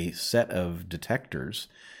there's a set of detectors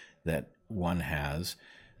that one has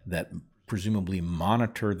that presumably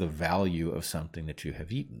monitor the value of something that you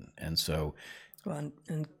have eaten. And so Well,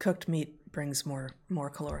 and cooked meat brings more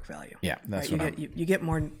caloric value. Yeah, that's right? what you get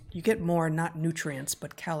more not nutrients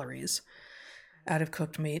but calories out of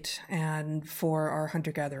cooked meat, and for our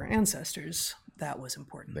hunter-gatherer ancestors, that was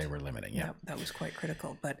important. they were limiting. Yeah. That was quite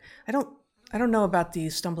critical. But I don't know about the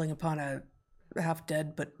stumbling upon a half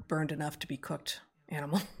dead but burned enough to be cooked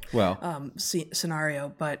animal Well,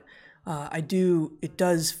 scenario. But it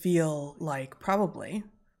does feel like, probably,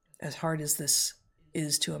 as hard as this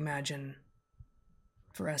is to imagine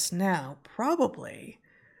for us now, probably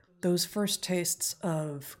those first tastes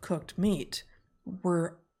of cooked meat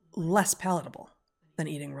were less palatable than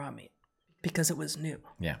eating raw meat because it was new.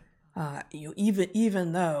 yeah.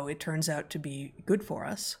 Even though it turns out to be good for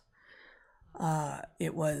us,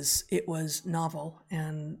 it was novel,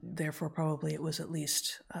 and therefore probably it was at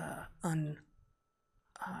least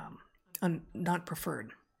not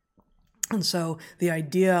preferred. And so the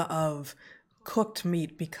idea of cooked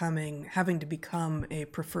meat having to become a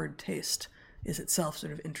preferred taste is itself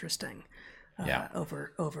sort of interesting.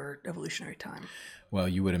 Over evolutionary time. Well,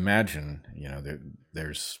 you would imagine,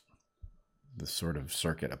 there's the sort of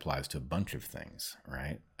circuit applies to a bunch of things,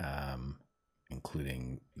 right?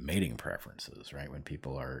 Including mating preferences, right? When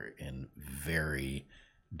people are in very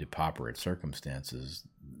depauperate circumstances,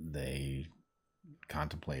 they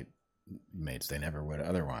contemplate mates they never would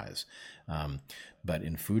otherwise. But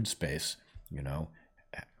in food space,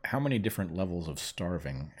 how many different levels of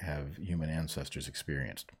starving have human ancestors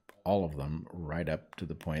experienced? All of them, right up to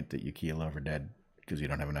the point that you keel over dead because you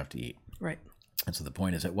don't have enough to eat. Right. And so the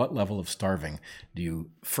point is, at what level of starving do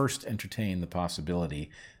you first entertain the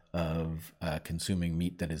possibility of consuming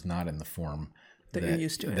meat that is not in the form that you're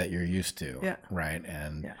used to? That you're used to. Yeah. Right.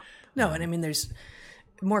 And yeah. No, and I mean, there's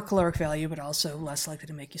more caloric value, but also less likely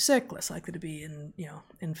to make you sick, less likely to be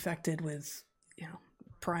infected with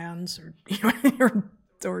prions or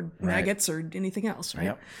maggots or anything else, right?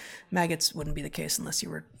 Yep. Maggots wouldn't be the case unless you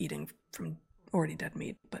were eating from already dead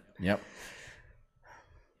meat, but yep.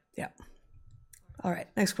 Yeah. All right,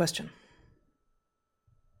 next question.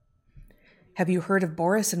 Have you heard of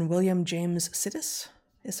Boris and William James Sidis?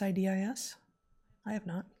 SIDIS? I have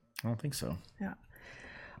not. I don't think so. Yeah.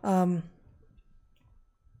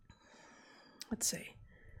 Let's see.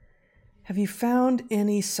 Have you found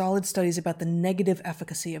any solid studies about the negative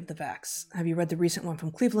efficacy of the vax? Have you read the recent one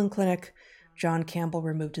from Cleveland Clinic? John Campbell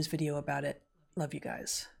removed his video about it. Love you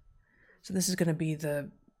guys. So this is going to be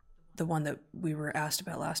the one that we were asked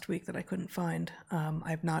about last week that I couldn't find.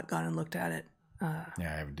 I've not gone and looked at it. Yeah, I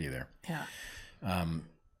haven't either. Yeah.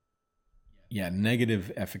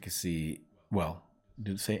 Negative efficacy. Well,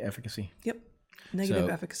 did it say efficacy? Yep. Negative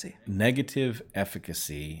efficacy. Negative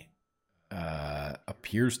efficacy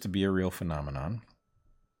appears to be a real phenomenon.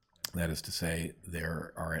 That is to say,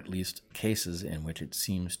 there are at least cases in which it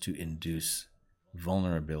seems to induce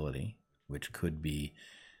vulnerability, which could be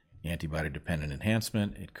antibody-dependent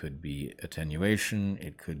enhancement, it could be attenuation,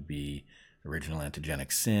 it could be original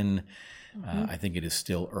antigenic sin. I think it is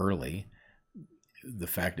still early. The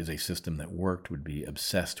fact is, a system that worked would be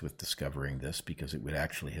obsessed with discovering this because it would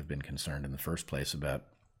actually have been concerned in the first place about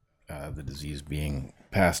the disease being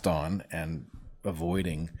passed on, and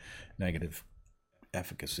avoiding negative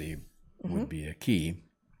efficacy would be a key.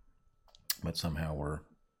 But somehow we're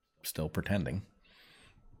still pretending,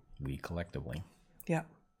 we collectively. Yeah.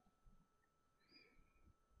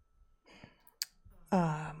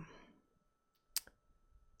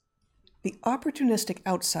 The opportunistic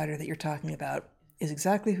outsider that you're talking about is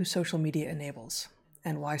exactly who social media enables,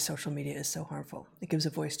 and why social media is so harmful. It gives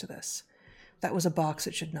a voice to this. That was a box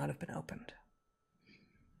that should not have been opened.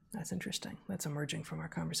 That's interesting. That's emerging from our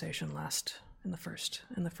conversation in the first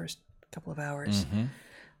couple of hours.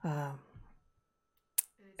 And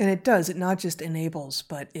it does. It not just enables,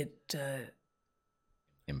 but it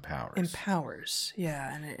empowers. Empowers,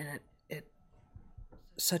 yeah, and it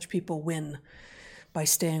such people win by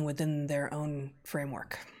staying within their own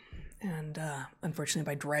framework, and unfortunately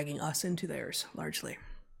by dragging us into theirs largely.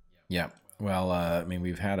 Yeah. Well,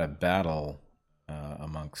 we've had a battle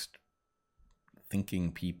amongst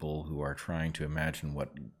thinking people who are trying to imagine what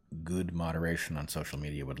good moderation on social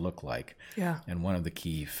media would look like. Yeah. And one of the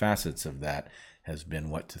key facets of that has been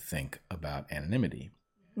what to think about anonymity.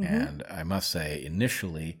 And I must say,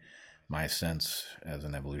 initially, my sense as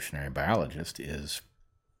an evolutionary biologist is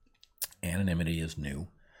anonymity is new.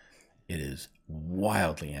 It is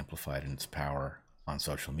wildly amplified in its power on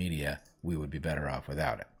social media. We would be better off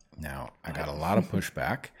without it. Now, I got a lot of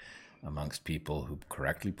pushback amongst people who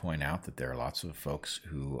correctly point out that there are lots of folks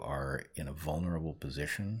who are in a vulnerable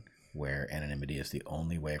position where anonymity is the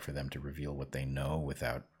only way for them to reveal what they know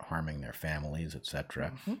without harming their families,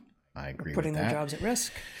 etc. I agree putting with that. their jobs at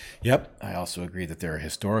risk. Yep. I also agree that there are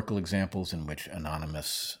historical examples in which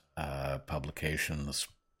anonymous publications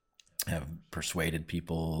have persuaded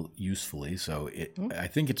people usefully. So I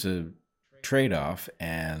think it's a trade-off,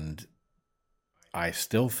 and I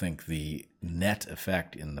still think the net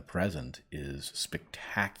effect in the present is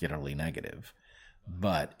spectacularly negative,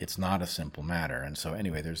 but it's not a simple matter. And so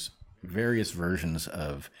anyway, there's various versions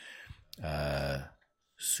of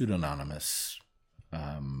pseudonymous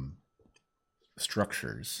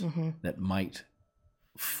structures that might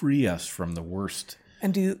free us from the worst.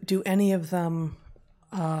 And do any of them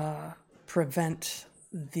prevent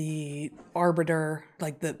the arbiter,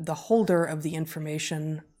 like the holder of the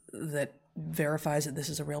information that verifies that this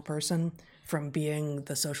is a real person, from being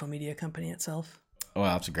the social media company itself? Well,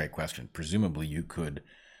 that's a great question. Presumably you could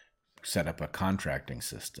set up a contracting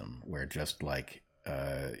system where just like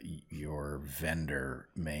your vendor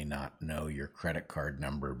may not know your credit card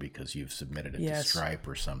number because you've submitted it to Stripe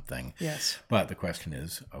or something. Yes. But the question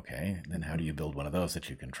is, okay, then how do you build one of those that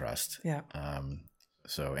you can trust? Yeah.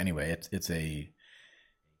 So anyway, it's a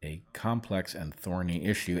complex and thorny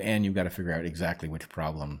issue, and you've got to figure out exactly which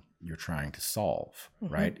problem you're trying to solve,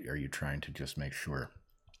 right? Are you trying to just make sure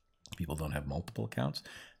people don't have multiple accounts?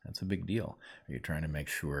 That's a big deal. Are you trying to make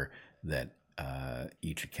sure that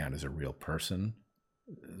each account is a real person?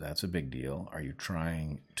 That's a big deal. Are you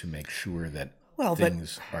trying to make sure that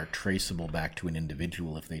things are traceable back to an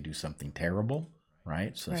individual if they do something terrible,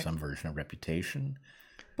 right? So some version of reputation.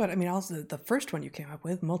 But I mean, also the first one you came up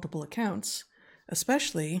with, multiple accounts,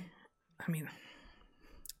 especially, I mean,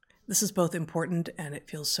 this is both important and it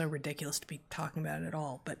feels so ridiculous to be talking about it at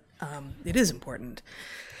all, but it is important.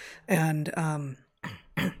 And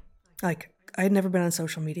like, I had never been on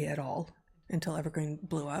social media at all until Evergreen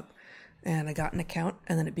blew up. And I got an account,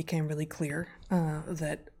 and then it became really clear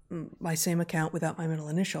that my same account without my middle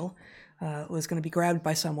initial was going to be grabbed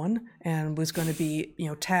by someone and was going to be,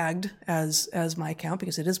 tagged as my account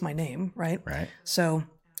because it is my name, right? Right. So,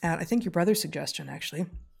 I think your brother's suggestion actually,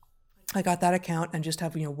 I got that account and just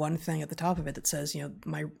have one thing at the top of it that says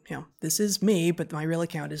this is me, but my real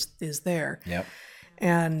account is there. Yep.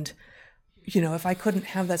 And if I couldn't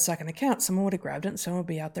have that second account, someone would have grabbed it and someone would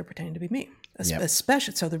be out there pretending to be me.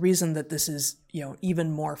 Especially, so the reason that this is,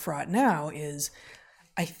 even more fraught now is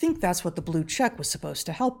I think that's what the blue check was supposed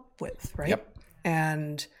to help with, right? Yep.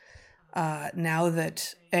 And now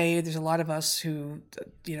that, there's a lot of us who,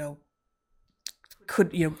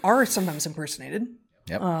 are sometimes impersonated,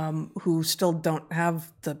 who still don't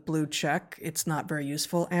have the blue check. It's not very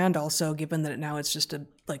useful. And also, given that now it's just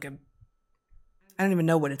I don't even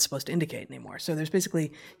know what it's supposed to indicate anymore. So there's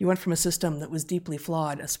basically, you went from a system that was deeply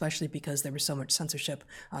flawed, especially because there was so much censorship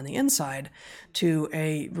on the inside, to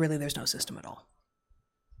really there's no system at all.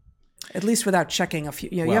 At least without checking a few,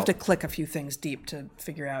 you have to click a few things deep to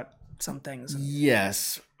figure out some things.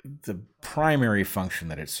 Yes. The primary function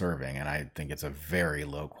that it's serving, and I think it's a very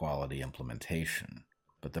low quality implementation,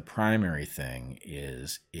 but the primary thing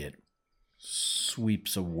is it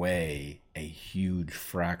sweeps away a huge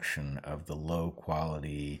fraction of the low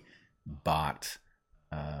quality bot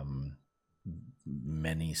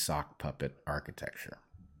many sock puppet architecture,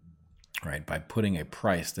 right? By putting a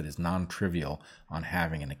price that is non-trivial on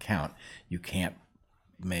having an account, you can't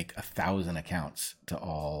make 1,000 accounts to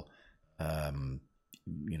all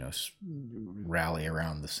rally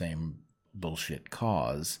around the same bullshit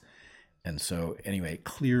cause. And so, anyway, it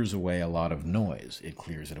clears away a lot of noise. It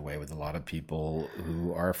clears it away with a lot of people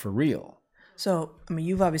who are for real. So, I mean,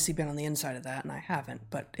 you've obviously been on the inside of that, and I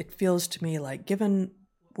haven't. But it feels to me like, given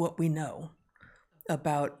what we know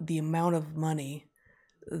about the amount of money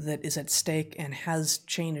that is at stake and has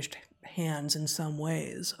changed hands in some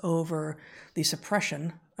ways over the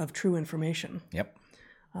suppression of true information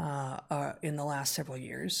in the last several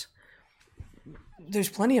years, there's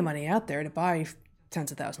plenty of money out there to buy tens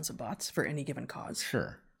of thousands of bots for any given cause.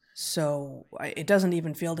 Sure. So it doesn't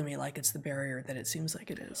even feel to me like it's the barrier that it seems like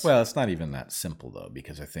it is. Well, it's not even that simple, though,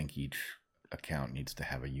 because I think each account needs to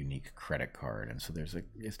have a unique credit card. And so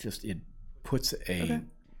it puts a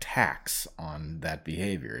tax on that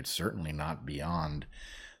behavior. It's certainly not beyond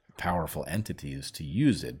powerful entities to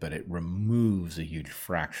use it, but it removes a huge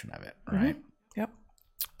fraction of it, right? Yep.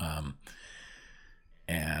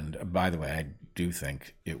 And by the way, I do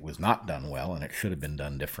think it was not done well, and it should have been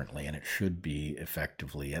done differently, and it should be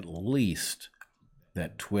effectively at least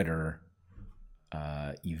that Twitter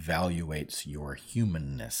evaluates your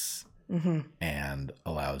humanness and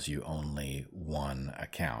allows you only one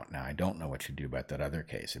account. Now, I don't know what you do about that other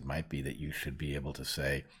case. It might be that you should be able to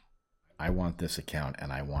say, I want this account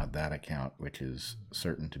and I want that account, which is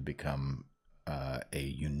certain to become a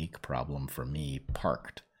unique problem for me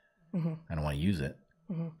parked. I don't want to use it,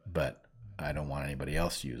 but I don't want anybody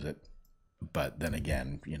else to use it. But then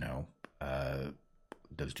again,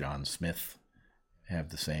 does John Smith have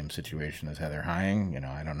the same situation as Heather Hying?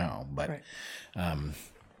 I don't know. But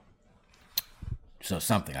so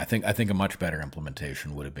something. I think a much better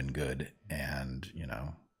implementation would have been good. And,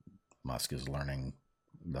 Musk is learning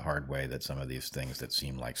the hard way that some of these things that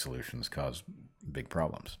seem like solutions cause big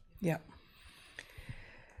problems. Yeah.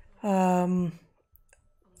 On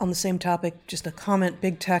the same topic, just a comment,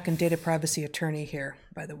 big tech and data privacy attorney here,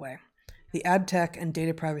 by the way. The ad tech and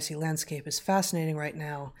data privacy landscape is fascinating right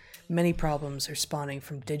now. Many problems are spawning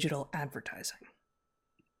from digital advertising.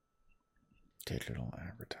 Digital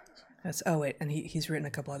advertising. And he's written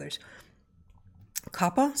a couple others.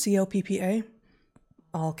 COPPA, C-O-P-P-A,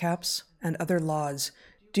 all caps, and other laws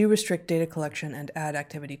do restrict data collection and ad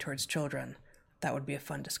activity towards children. That would be a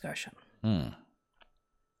fun discussion.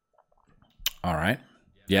 All right.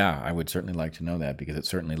 Yeah, I would certainly like to know that, because it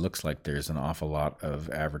certainly looks like there's an awful lot of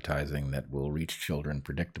advertising that will reach children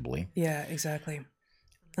predictably. Yeah, exactly.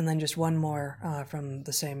 And then just one more from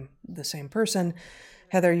the same person.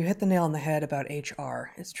 Heather, you hit the nail on the head about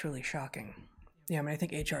HR. It's truly shocking. Yeah, I mean, I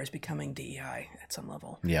think HR is becoming DEI at some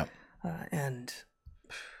level. Yeah. And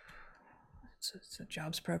it's a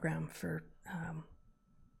jobs program for...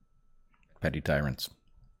 petty tyrants.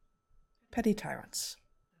 Petty tyrants.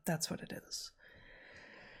 That's what it is.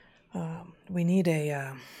 We need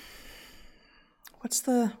a... What's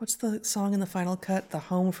the song in the final cut? The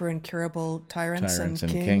Home for Incurable Tyrants and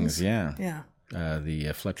Kings? Yeah. Yeah.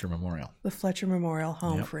 The Fletcher Memorial. The Fletcher Memorial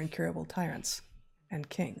Home for Incurable Tyrants and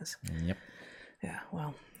Kings. Yep. Yeah,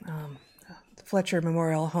 well, the Fletcher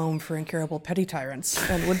Memorial Home for Incurable Petty Tyrants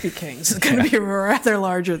and Would-Be Kings is going to be rather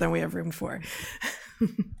larger than we have room for.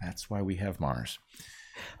 That's why we have Mars.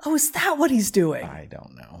 Oh, is that what he's doing? I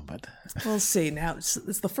don't know, but... We'll see. Now, it's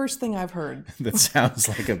the first thing I've heard. That sounds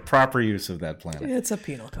like a proper use of that planet. It's a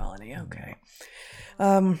penal colony. Okay.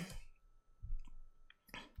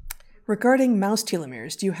 Regarding mouse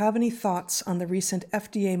telomeres, do you have any thoughts on the recent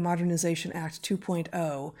FDA Modernization Act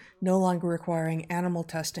 2.0 no longer requiring animal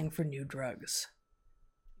testing for new drugs?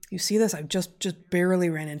 You see this? I've just barely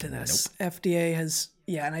ran into this. Nope. FDA has...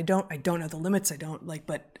 Yeah, and I don't know the limits.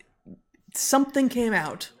 But... Something came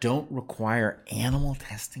out. Don't require animal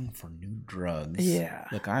testing for new drugs. Yeah.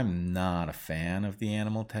 Look, I'm not a fan of the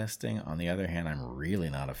animal testing. On the other hand, I'm really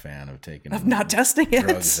not a fan of taking not testing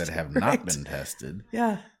drugs that have not been tested.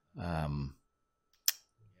 Yeah.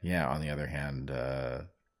 Yeah. On the other hand,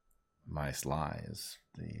 mice lies.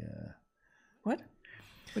 What?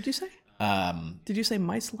 What'd you say? Did you say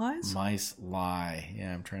mice lies? Mice lie.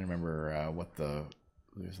 Yeah, I'm trying to remember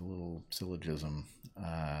there's a little syllogism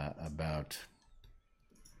about...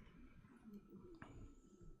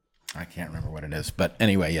 I can't remember what it is. But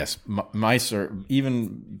anyway, yes, mice are...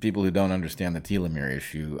 Even people who don't understand the telomere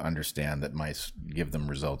issue understand that mice give them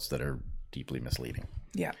results that are deeply misleading.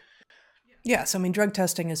 Yeah. Yeah, so I mean, drug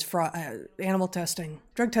testing is fraught. Animal testing,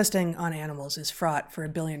 drug testing on animals is fraught for a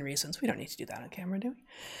billion reasons. We don't need to do that on camera, do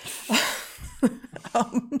we?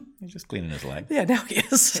 He's just cleaning his leg. Yeah, now he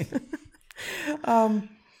is.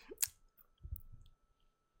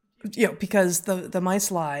 Because the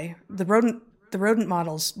mice lie, the rodent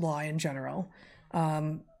models lie in general.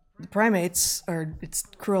 The primates it's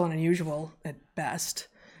cruel and unusual at best.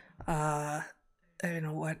 I don't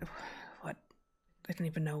know what I don't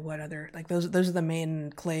even know what other, those are the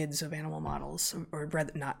main clades of animal models, or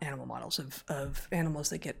rather not animal models of animals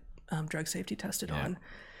that get drug safety tested on.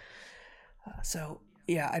 So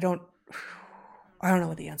yeah, I don't know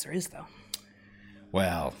what the answer is though.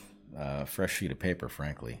 Well, fresh sheet of paper,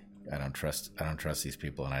 frankly. I don't trust these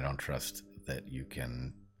people, and I don't trust that you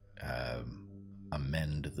can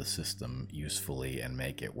amend the system usefully and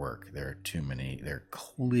make it work. There are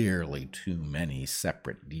clearly too many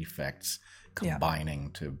separate defects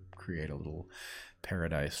combining to create a little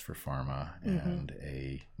paradise for pharma and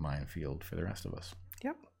a minefield for the rest of us.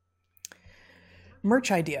 Yep.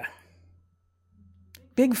 Merch idea.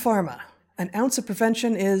 Big Pharma. An ounce of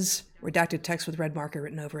prevention is, redacted text with red marker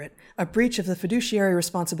written over it, a breach of the fiduciary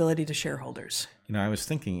responsibility to shareholders. I was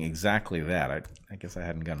thinking exactly that. I guess I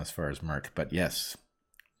hadn't gone as far as merch, but yes.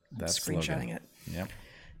 That's screenshotting it. Yep.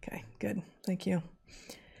 Okay, good. Thank you.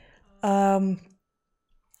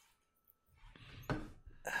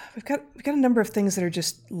 We've got a number of things that are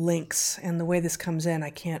just links, and the way this comes in,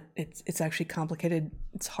 it's actually complicated.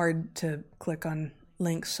 It's hard to click on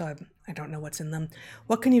links, so I don't know what's in them.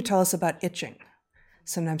 What can you tell us about itching?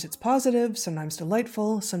 Sometimes it's positive, sometimes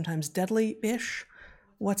delightful, sometimes deadly-ish.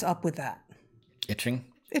 What's up with that? Itching?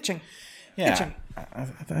 Itching. Yeah, Itching.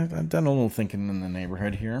 I've done a little thinking in the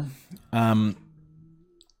neighborhood here.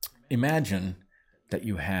 Imagine that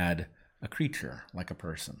you had a creature like a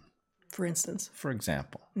person, For instance. for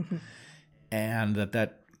example, and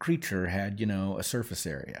that creature had, a surface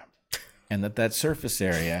area, and that surface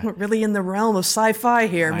area. We're really in the realm of sci-fi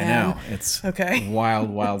here, man. I know it's Okay.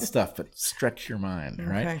 wild stuff, but stretch your mind,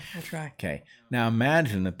 right? Okay, I'll try. Okay, now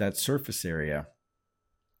imagine that surface area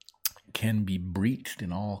can be breached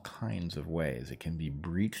in all kinds of ways. It can be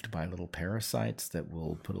breached by little parasites that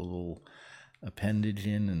will put a little appendage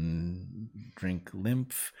in and drink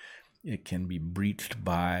lymph. It can be breached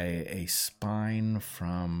by a spine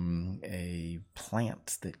from a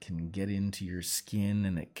plant that can get into your skin,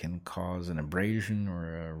 and it can cause an abrasion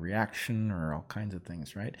or a reaction or all kinds of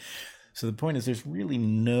things, right? So the point is there's really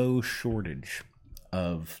no shortage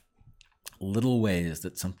of little ways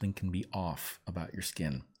that something can be off about your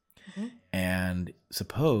skin. And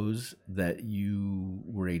suppose that you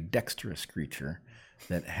were a dexterous creature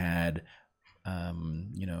that had,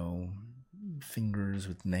 fingers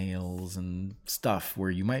with nails and stuff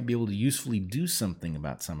where you might be able to usefully do something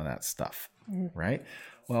about some of that stuff, right?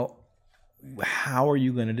 Well, how are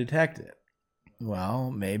you going to detect it?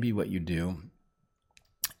 Well, maybe what you do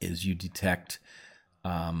is you detect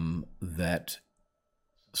that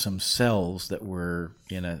some cells that were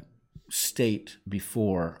in a state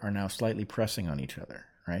before are now slightly pressing on each other,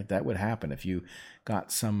 right? That would happen if you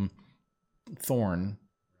got some thorn,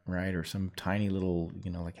 right, or some tiny little,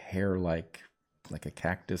 like hair, like a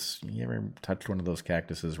cactus. You ever touched one of those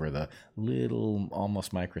cactuses where the little,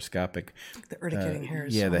 almost microscopic, The urticating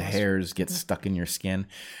hairs. the almost. hairs get stuck in your skin,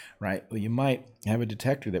 right? Well, you might have a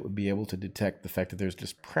detector that would be able to detect the fact that there's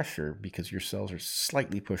just pressure because your cells are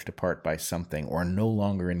slightly pushed apart by something or no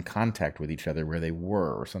longer in contact with each other where they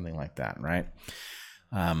were, or something like that, right?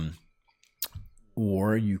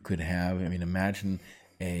 Or you could have, imagine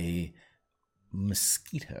a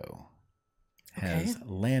mosquito has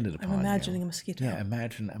landed upon you. I'm imagining a mosquito. Yeah,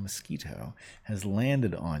 imagine a mosquito has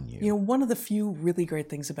landed on you. You know, one of the few really great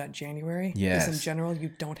things about January Yes. is in general, you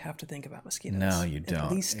don't have to think about mosquitoes. No, you don't.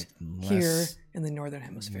 At least Unless- here in the Northern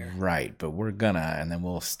Hemisphere. Right, but we're gonna, and then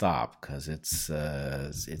we'll stop because it's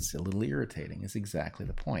a little irritating. It's exactly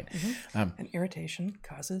the point. And irritation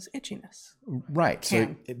causes itchiness. Right.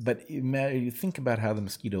 Can. So, but you think about how the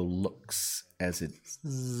mosquito looks as it,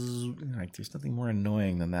 like, there's nothing more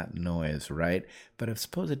annoying than that noise, right? But if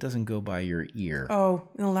suppose it doesn't go by your ear. Oh,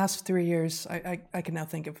 in the last 3 years, I can now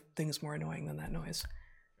think of things more annoying than that noise.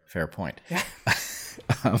 Fair point. Yeah.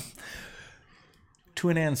 To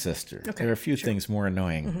an ancestor, Okay, there are a few things more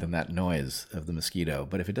annoying than that noise of the mosquito.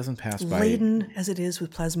 But if it doesn't pass by, Laden as it is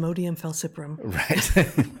with Plasmodium falciparum.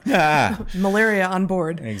 right? Malaria on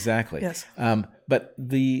board. Exactly. Yes. But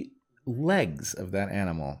the legs of that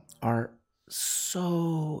animal are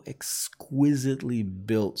so exquisitely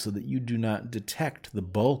built so that you do not detect the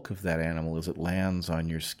bulk of that animal as it lands on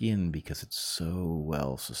your skin because it's so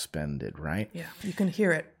well suspended, right? Yeah, you can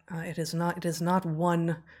hear it. It is not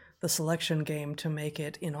won the selection game to make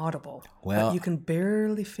it inaudible. Well, but you can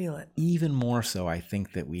barely feel it. Even more so, I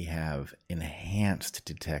think that we have enhanced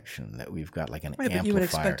detection, that we've got like an Right, amplifier. but you would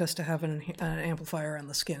expect us to have an amplifier on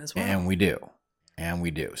the skin as well. And we do. And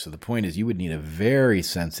we do. So the point is, you would need a very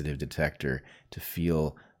sensitive detector to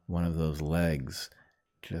feel one of those legs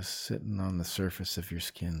just sitting on the surface of your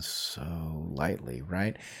skin so lightly,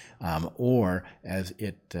 right? Or as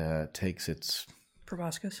it takes its...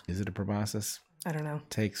 Proboscis? Is it a proboscis? I don't know.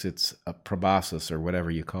 Takes its proboscis, or whatever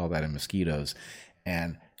you call that in mosquitoes,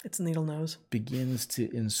 and It's needle nose. begins to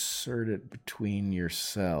insert it between your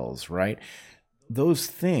cells, right? Those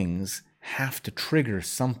things have to trigger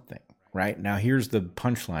something, right? Now, here's the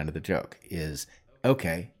punchline of the joke is,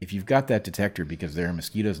 okay, if you've got that detector because there are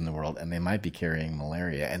mosquitoes in the world and they might be carrying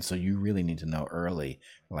malaria, and so you really need to know early,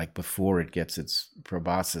 like before it gets its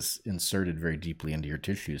proboscis inserted very deeply into your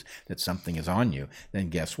tissues, that something is on you, then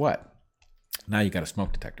guess what? Now you got a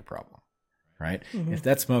smoke detector problem, right? If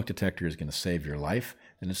that smoke detector is going to save your life,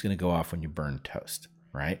 then it's going to go off when you burn toast,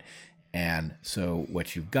 right? And so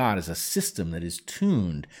what you've got is a system that is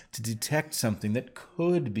tuned to detect something that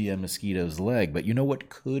could be a mosquito's leg. But you know what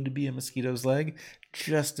could be a mosquito's leg?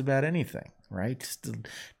 Just about anything, right? Just the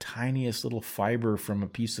tiniest little fiber from a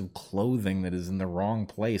piece of clothing that is in the wrong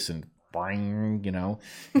place, and bang,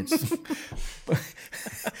 it's...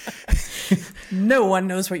 No one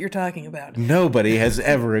knows what you're talking about. Nobody has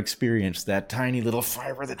ever experienced that tiny little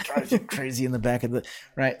fiber that drives you crazy in the back of the...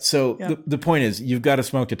 Right? So the point is, you've got a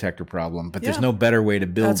smoke detector problem, but there's no better way to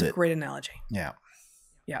build That's it. a great analogy. Yeah.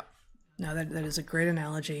 Yeah. No, that is a great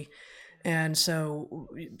analogy. And so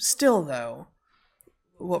still, though,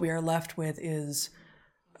 what we are left with is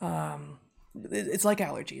it's like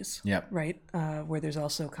allergies, Yep. right? Where there's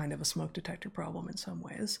also kind of a smoke detector problem in some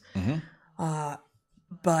ways.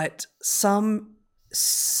 But some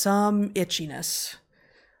itchiness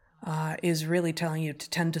is really telling you to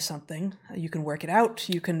tend to something. You can work it out.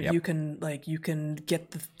 You can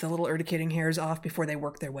get the little urticating hairs off before they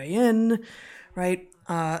work their way in, right?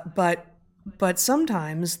 But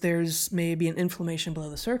sometimes there's maybe an inflammation below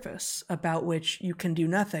the surface about which you can do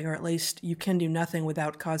nothing, or at least you can do nothing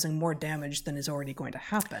without causing more damage than is already going to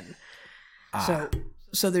happen.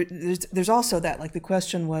 So there's also that, like the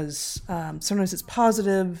question was, sometimes it's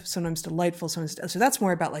positive, sometimes delightful, sometimes, so that's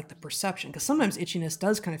more about like the perception, because sometimes itchiness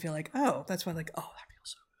does kind of feel like, oh, that's why, like, oh, that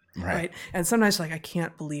feels so good, right? And sometimes like, I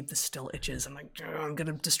can't believe this still itches. I'm like, I'm going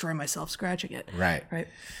to destroy myself scratching it. Right.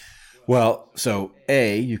 Well, so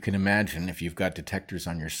you can imagine if you've got detectors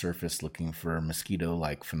on your surface looking for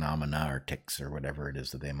mosquito-like phenomena or ticks or whatever it is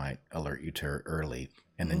that they might alert you to early,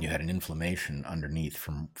 and then you had an inflammation underneath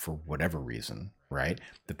for whatever reason, right?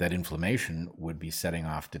 That inflammation would be setting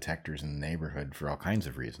off detectors in the neighborhood for all kinds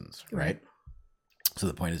of reasons, right? So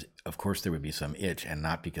the point is, of course, there would be some itch, and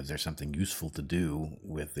not because there's something useful to do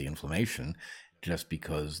with the inflammation, just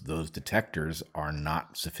because those detectors are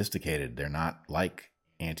not sophisticated. They're not like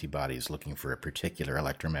antibodies looking for a particular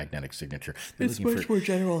electromagnetic signature. It's much more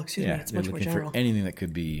general. Excuse me. It's much more general. For anything that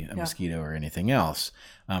could be a mosquito or anything else.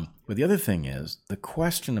 But the other thing is the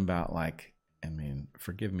question about, like, I mean,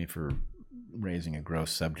 forgive me for raising a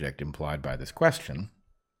gross subject implied by this question,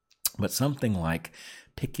 but something like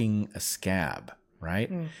picking a scab,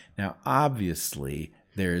 right? Now, obviously,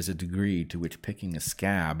 there is a degree to which picking a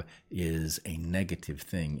scab is a negative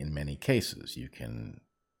thing in many cases. You can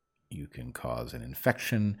cause an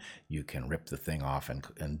infection, you can rip the thing off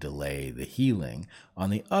and delay the healing. On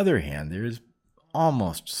the other hand, there is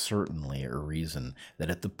almost certainly a reason that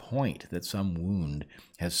at the point that some wound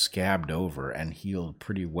has scabbed over and healed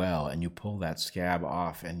pretty well, and you pull that scab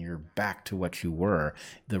off and you're back to what you were,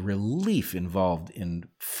 the relief involved in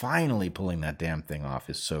finally pulling that damn thing off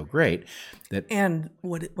is so great that... And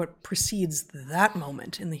what precedes that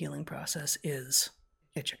moment in the healing process is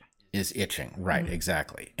itching. Right,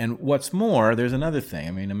 exactly. And what's more, there's another thing.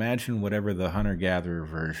 I mean, imagine whatever the hunter-gatherer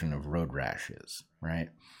version of road rash is, right?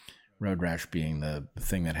 Road rash being the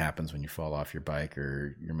thing that happens when you fall off your bike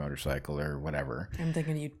or your motorcycle or whatever. I'm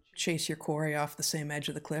thinking you chase your quarry off the same edge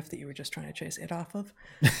of the cliff that you were just trying to chase it off of.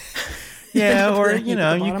 Yeah, or, you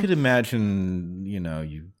could imagine,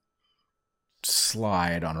 you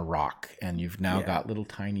slide on a rock and you've now got little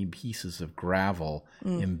tiny pieces of gravel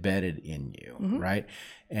embedded in you, right?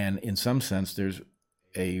 And in some sense, there's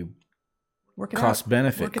a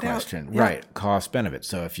cost-benefit question, right? Cost-benefit.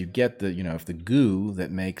 So if you get if the goo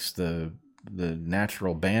that makes the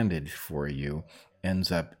natural bandage for you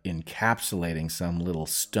ends up encapsulating some little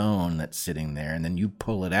stone that's sitting there, and then you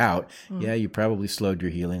pull it out, you probably slowed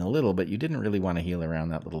your healing a little, but you didn't really want to heal around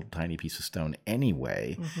that little tiny piece of stone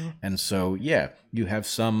anyway. And so, you have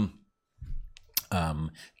some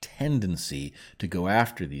tendency to go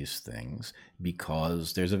after these things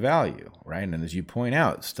because there's a value, right? And as you point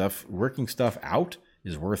out, working stuff out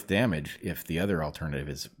is worth damage if the other alternative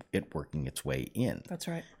is it working its way in. That's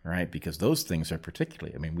right. Right? Because those things are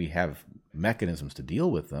particularly, I mean, we have mechanisms to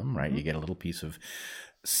deal with them, right? You get a little piece of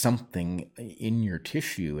something in your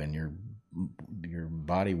tissue and your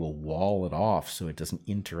body will wall it off so it doesn't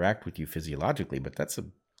interact with you physiologically, but that's a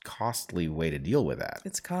costly way to deal with that.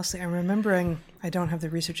 It's costly. I'm remembering, I don't have the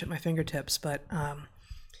research at my fingertips, but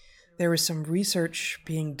there was some research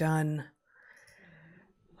being done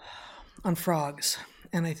on frogs,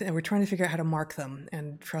 and we're trying to figure out how to mark them.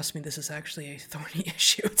 And trust me, this is actually a thorny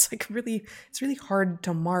issue. It's really hard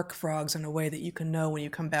to mark frogs in a way that you can know when you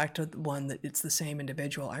come back to one that it's the same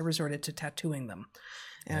individual. I resorted to tattooing them,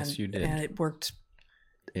 and yes, you did, and it worked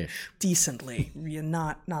decently,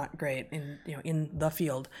 not great in the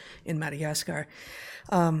field in Madagascar.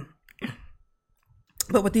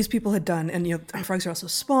 But what these people had done, and frogs are also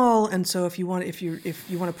small, and so if you want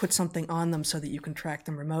to put something on them so that you can track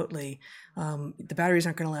them remotely, the batteries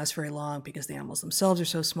aren't going to last very long because the animals themselves are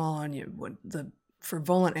so small. And for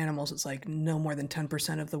volant animals, it's like no more than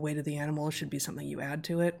 10% of the weight of the animal should be something you add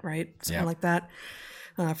to it, right? Something like that.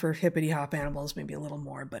 For hippity hop animals, maybe a little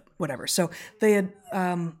more, but whatever. So they had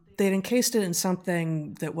encased it in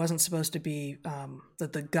something that wasn't supposed to be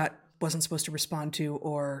that the gut wasn't supposed to respond to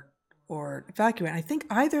or evacuate. And I think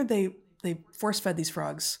either they force fed these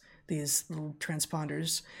frogs these little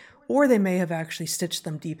transponders, or they may have actually stitched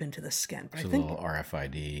them deep into the skin. But it's I think a little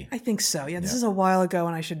RFID. I think so. Yeah, this is a while ago,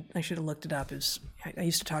 and I should have looked it up. I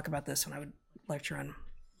used to talk about this when I would lecture on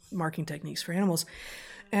marking techniques for animals.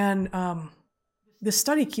 And this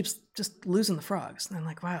study keeps just losing the frogs. And I'm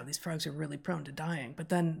like, wow, these frogs are really prone to dying. But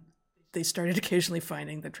then they started occasionally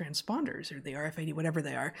finding the transponders or the RFID, whatever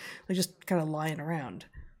they are. They're just kind of lying around.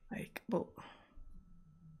 Like, well,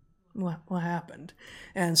 what happened?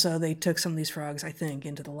 And so they took some of these frogs, I think,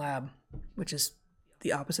 into the lab, which is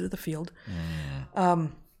the opposite of the field.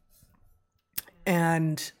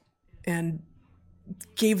 And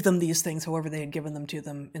gave them these things, however they had given them to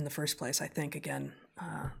them in the first place, I think, again,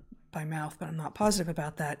 by mouth, but I'm not positive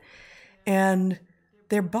about that. And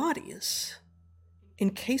their bodies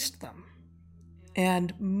encased them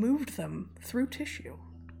and moved them through tissue,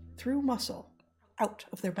 through muscle, out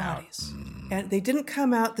of their bodies. And they didn't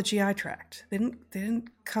come out the GI tract. They didn't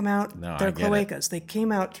come out their cloacas. They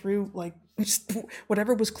came out through like just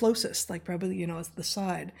whatever was closest, like probably, the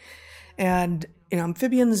side. And,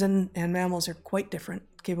 amphibians and mammals are quite different,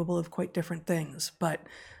 capable of quite different things, but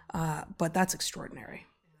that's extraordinary.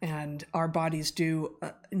 And our bodies do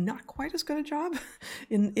not quite as good a job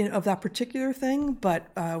of that particular thing,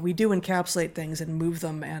 but we do encapsulate things and move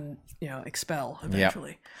them and, expel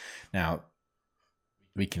eventually. Yep. Now,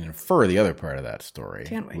 we can infer the other part of that story,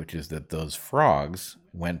 Can't we? Which is that those frogs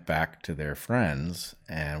went back to their friends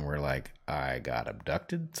and were like, I got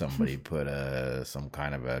abducted. Somebody put some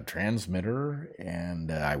kind of a transmitter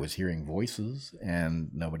and I was hearing voices and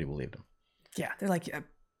nobody believed them. Yeah, they're like,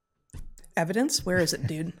 evidence? Where is it,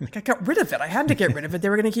 dude? Like, I got rid of it. I had to get rid of it. They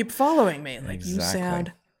were going to keep following me. Like, exactly. You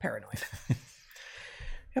sound paranoid.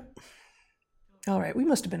 Yep. All right, we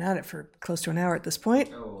must have been at it for close to an hour at this point.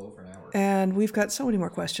 Oh, over an hour. And we've got so many more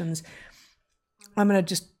questions. I'm going to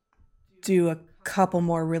just do a couple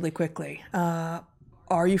more really quickly.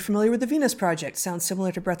 Are you familiar with the Venus Project? Sounds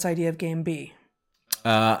similar to Bret's idea of Game B.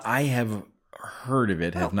 I have heard of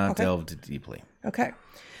it, have not delved deeply. Okay.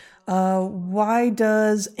 Why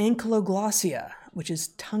does ankyloglossia, which is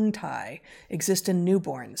tongue tie, exist in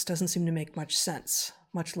newborns? Doesn't seem to make much sense.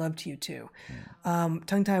 Much love to you too.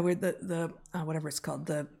 Tongue tie, where the whatever it's called,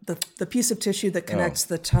 the piece of tissue that connects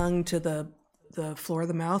the tongue to the floor of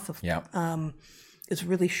the mouth. Is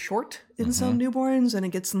really short in some newborns, and it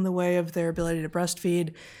gets in the way of their ability to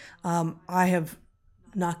breastfeed. I have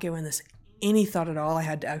not given this any thought at all.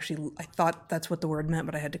 I thought that's what the word meant,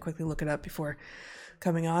 but I had to quickly look it up before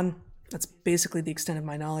coming on. That's basically the extent of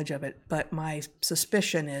my knowledge of it. But my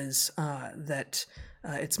suspicion is that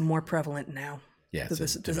it's more prevalent now. Yeah,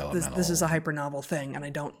 this is a hyper-novel thing, and I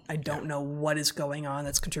don't know what is going on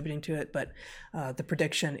that's contributing to it, but the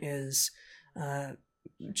prediction is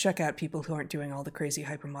check out people who aren't doing all the crazy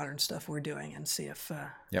hyper-modern stuff we're doing and see if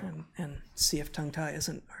and see if tongue tie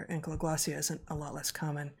isn't, or ankyloglossia isn't a lot less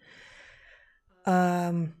common.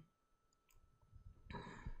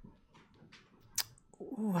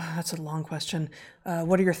 That's a long question.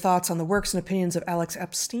 What are your thoughts on the works and opinions of Alex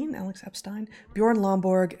Epstein, Bjorn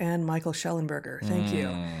Lomborg, and Michael Schellenberger? Thank you.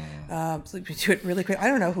 So we do it really quick. I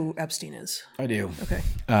don't know who Epstein is. I do. Okay.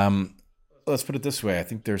 Let's put it this way. I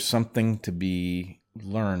think there's something to be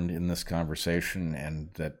learned in this conversation, and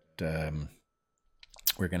that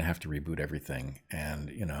we're going to have to reboot everything.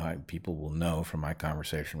 And, people will know from my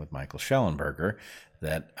conversation with Michael Schellenberger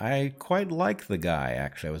that I quite like the guy,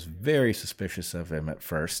 actually. I was very suspicious of him at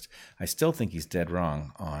first. I still think he's dead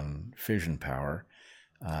wrong on fission power.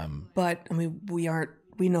 But,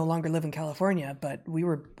 we no longer live in California, but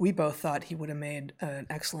we both thought he would have made an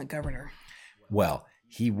excellent governor. Well,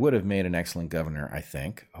 he would have made an excellent governor, I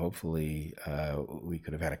think. Hopefully, we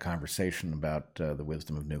could have had a conversation about the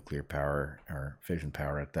wisdom of nuclear power or fission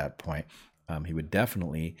power at that point. He would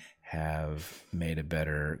definitely have made a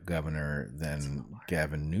better governor than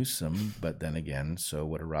Gavin Newsom, but then again, so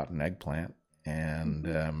would a rotten eggplant. And,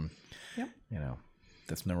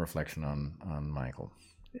 that's no reflection on Michael.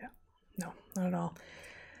 Yeah, no, not at all.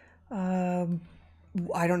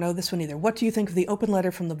 I don't know this one either. What do you think of the open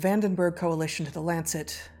letter from the Vandenberg Coalition to the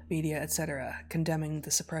Lancet, media, etc., condemning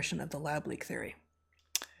the suppression of the lab leak theory?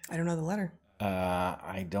 I don't know the letter.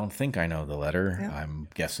 I don't think I know the letter. Yeah. I'm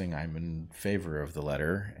guessing I'm in favor of the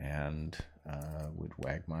letter and would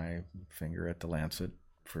wag my finger at the Lancet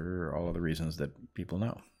for all of the reasons that people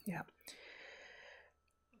know. Yeah.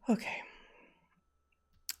 Okay.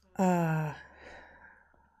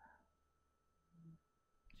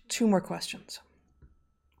 Two more questions.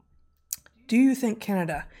 Do you think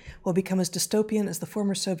Canada will become as dystopian as the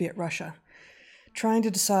former Soviet Russia? Trying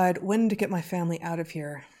to decide when to get my family out of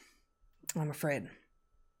here, I'm afraid.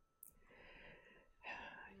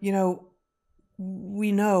 We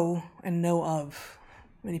know and know of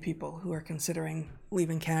many people who are considering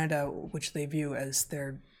leaving Canada, which they view as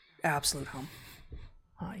their absolute home.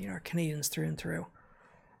 Are Canadians through and through.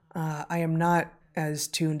 I am not as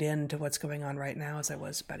tuned in to what's going on right now as I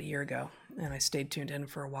was about a year ago, and I stayed tuned in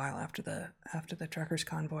for a while after the truckers'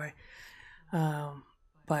 convoy.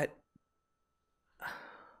 But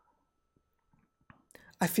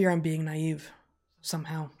I fear I'm being naive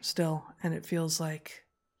somehow still, and it feels like,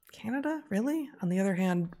 Canada, really? On the other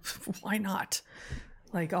hand, why not?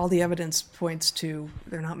 Like, all the evidence points to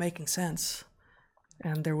they're not making sense,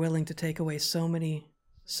 and they're willing to take away so many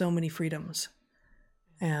freedoms,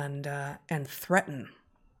 and threaten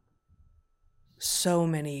so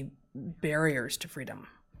many barriers to freedom.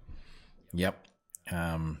 Yep.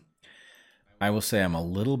 I will say I'm a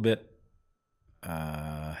little bit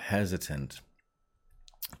hesitant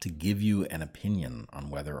to give you an opinion on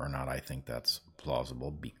whether or not I think that's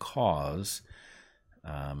plausible, because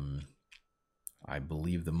I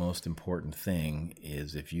believe the most important thing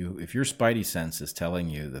is if your spidey sense is telling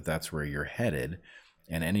you that that's where you're headed,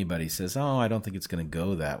 and anybody says, oh, I don't think it's going to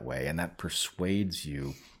go that way, and that persuades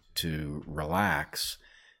you to relax,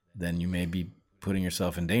 then you may be putting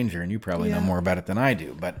yourself in danger, and you probably know more about it than I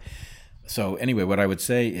do. But so anyway, what I would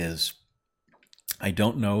say is I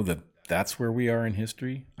don't know that that's where we are in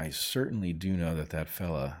history. I certainly do know that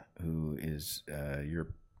fella who is your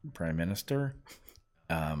prime minister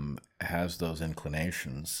has those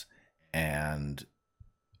inclinations, and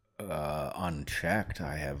unchecked,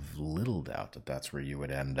 I have little doubt that that's where you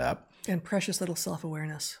would end up. And precious little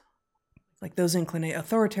self-awareness. Like those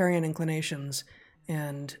authoritarian inclinations,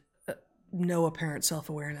 and no apparent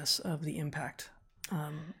self-awareness of the impact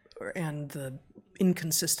and the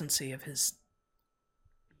inconsistency of his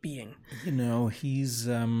being. You know, he's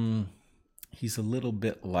a little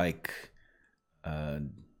bit like a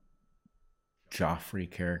Joffrey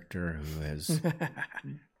character who has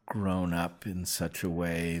grown up in such a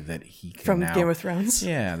way that he can from now, Game of Thrones.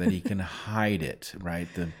 Yeah, that he can hide it, right?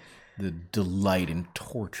 The delight in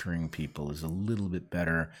torturing people is a little bit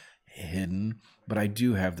better hidden. But I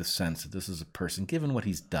do have the sense that this is a person, given what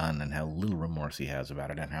he's done and how little remorse he has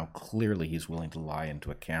about it and how clearly he's willing to lie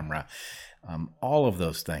into a camera, all of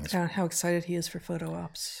those things. And how excited he is for photo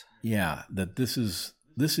ops. Yeah, that this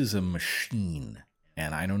is a machine.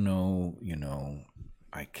 And I don't know,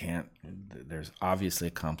 there's obviously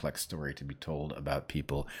a complex story to be told about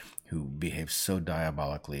people who behave so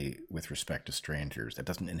diabolically with respect to strangers. That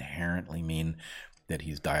doesn't inherently mean that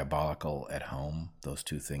he's diabolical at home. Those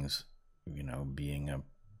two things, being a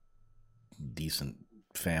decent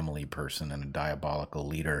family person and a diabolical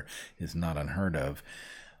leader is not unheard of.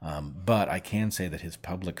 But I can say that his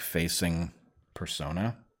public-facing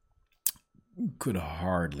persona could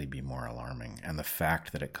hardly be more alarming. And the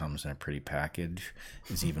fact that it comes in a pretty package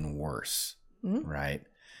is even worse, right?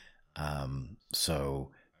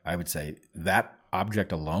 So I would say that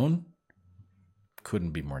object alone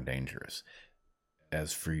couldn't be more dangerous.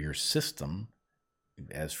 As for your system,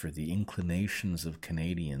 as for the inclinations of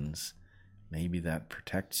Canadians, maybe that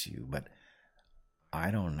protects you, but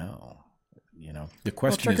I don't know. The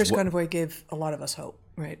question Truckers' is, Convoy gave a lot of us hope,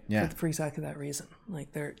 right? Yeah. For exactly that reason.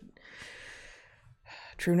 Like, they're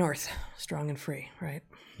true north, strong and free, right?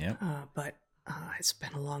 Yeah. But it's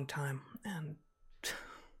been a long time,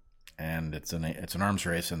 and it's an arms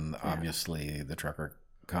race, and obviously the trucker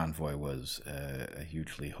convoy was a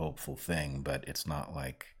hugely hopeful thing, but it's not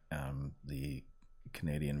like the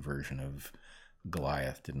Canadian version of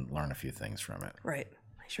Goliath didn't learn a few things from it. Right.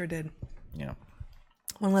 I sure did. Yeah.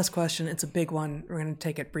 One last question. It's a big one. We're going to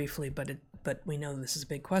take it briefly, but we know this is a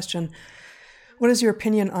big question. What is your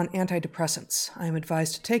opinion on antidepressants? I am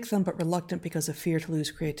advised to take them, but reluctant because of fear to lose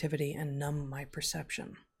creativity and numb my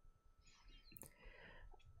perception.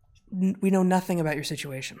 We know nothing about your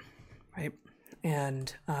situation, right?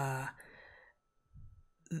 And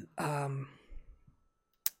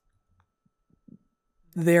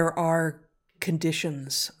there are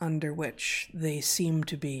conditions under which they seem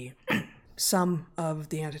to be, some of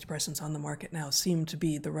the antidepressants on the market now seem to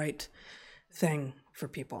be the right thing for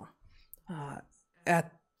people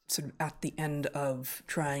at the end of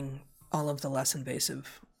trying all of the less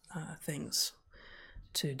invasive things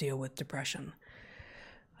to deal with depression.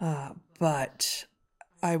 But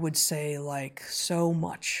I would say, like so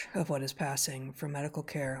much of what is passing for medical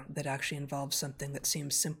care that actually involves something that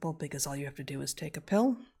seems simple because all you have to do is take a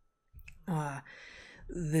pill,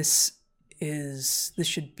 this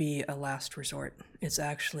should be a last resort. It's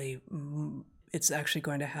actually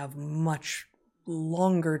going to have much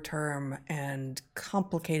longer term and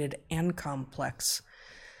complicated and complex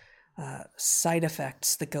side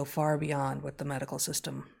effects that go far beyond what the medical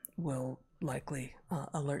system will likely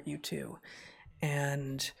alert you to.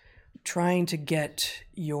 And trying to get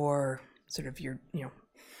your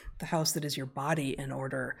the house that is your body in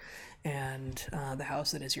order, and the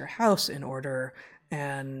house that is your house in order,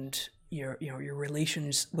 and your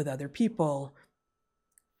relations with other people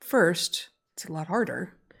first. It's a lot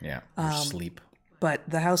harder. Yeah, your sleep. But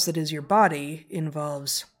the house that is your body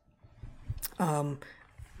involves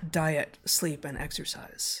diet, sleep, and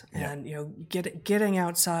exercise, and getting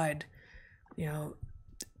outside,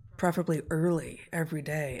 preferably early every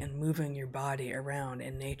day, and moving your body around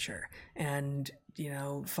in nature, and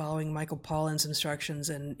following Michael Pollan's instructions.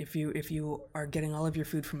 And if you are getting all of your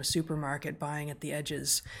food from a supermarket, buying at the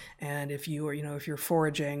edges, and if you're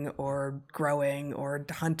foraging or growing or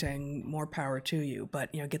hunting, more power to you.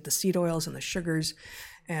 But get the seed oils and the sugars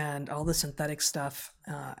and all the synthetic stuff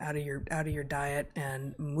out of your diet,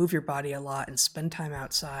 and move your body a lot, and spend time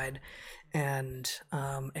outside, and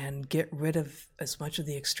get rid of as much of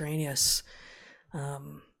the extraneous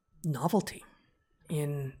novelty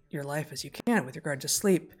in your life as you can with regard to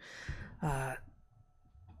sleep. Go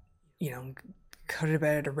to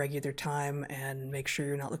bed at a regular time, and make sure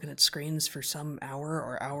you're not looking at screens for some hour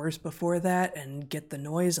or hours before that, and get the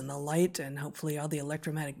noise and the light and hopefully all the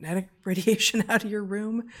electromagnetic radiation out of your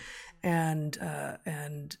room, and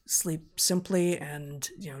sleep simply, and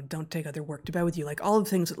don't take other work to bed with you, like all the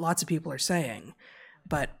things that lots of people are saying.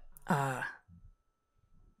 But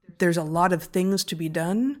there's a lot of things to be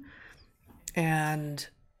done, and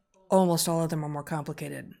almost all of them are more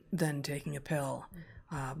complicated than taking a pill.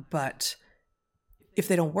 But if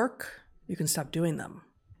they don't work, you can stop doing them,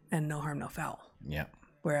 and no harm, no foul. Yeah.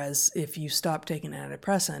 Whereas if you stop taking an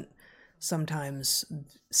antidepressant, sometimes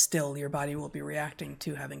still your body will be reacting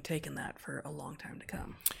to having taken that for a long time to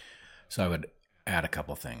come. So I would add a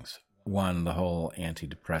couple things. One, the whole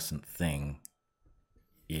antidepressant thing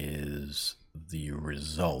is the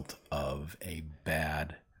result of a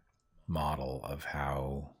bad model of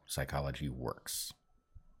how psychology works.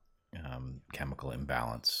 Chemical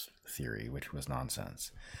imbalance theory, which was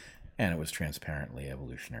nonsense. And it was transparently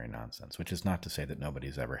evolutionary nonsense, which is not to say that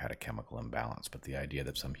nobody's ever had a chemical imbalance, but the idea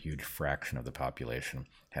that some huge fraction of the population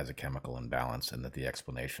has a chemical imbalance, and that the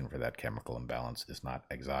explanation for that chemical imbalance is not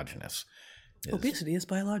exogenous. Obesity is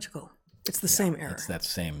biological. It's the same error. It's that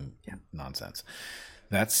same nonsense.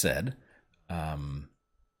 That said,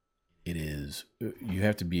 you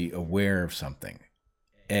have to be aware of something.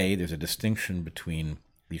 There's a distinction between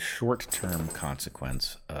the short-term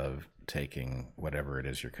consequence of taking whatever it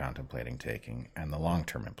is you're contemplating taking and the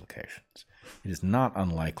long-term implications. It is not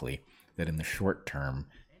unlikely that in the short term,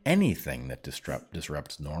 anything that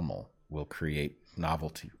disrupts normal will create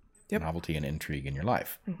novelty and intrigue in your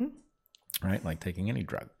life, right? Like taking any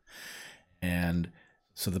drug. And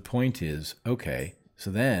so the point is, okay, so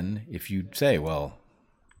then if you say, well,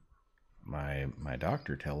 my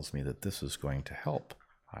doctor tells me that this is going to help,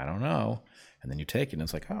 I don't know. And then you take it and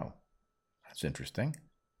it's like, oh, that's interesting.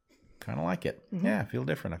 Kind of like it. Yeah, I feel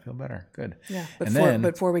different. I feel better. Good. Yeah.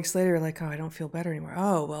 But 4 weeks later, you're like, oh, I don't feel better anymore.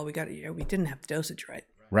 Oh, well, we didn't have the dosage right.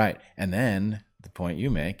 Right. And then the point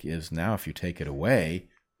you make is now if you take it away,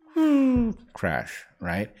 crash,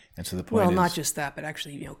 right? And so the point is... not just that, but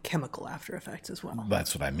actually, chemical after effects as well.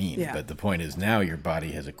 That's what I mean. Yeah. But the point is now your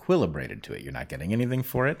body has equilibrated to it. You're not getting anything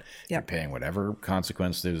for it. Yep. You're paying whatever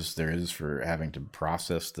consequence there is for having to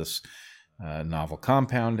process this novel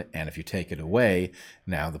compound. And if you take it away,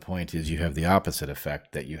 now the point is you have the opposite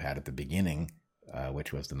effect that you had at the beginning,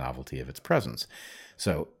 which was the novelty of its presence.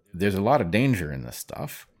 So there's a lot of danger in this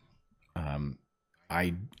stuff.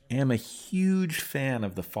 I am a huge fan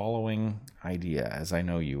of the following idea, as I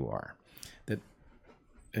know you are, that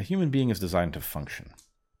a human being is designed to function.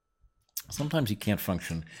 Sometimes you can't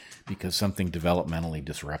function because something developmentally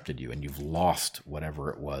disrupted you and you've lost whatever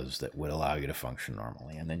it was that would allow you to function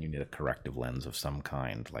normally. And then you need a corrective lens of some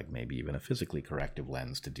kind, like maybe even a physically corrective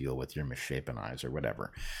lens to deal with your misshapen eyes or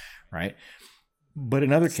whatever, right? But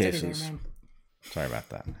in other cases... Sorry about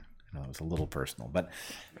that. I know it was a little personal. But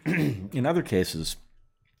in other cases,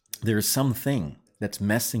 there is something that's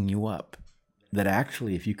messing you up that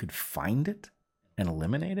actually, if you could find it and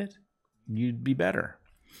eliminate it, you'd be better.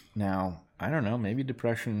 Now, I don't know, maybe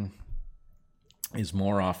depression is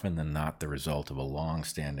more often than not the result of a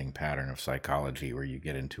long-standing pattern of psychology where you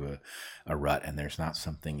get into a rut and there's not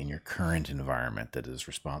something in your current environment that is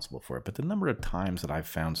responsible for it. But the number of times that I've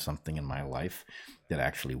found something in my life that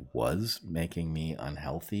actually was making me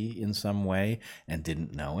unhealthy in some way and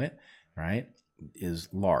didn't know it, right, is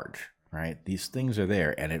large, right? These things are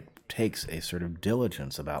there, and it takes a sort of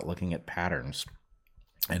diligence about looking at patterns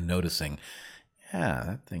and noticing, yeah,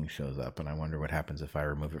 that thing shows up, and I wonder what happens if I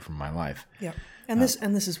remove it from my life. Yeah, and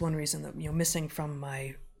this is one reason that missing from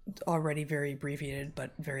my already very abbreviated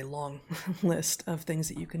but very long list of things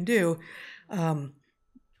that you can do.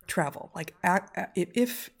 Travel. Like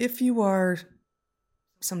if you are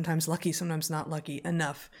sometimes lucky, sometimes not lucky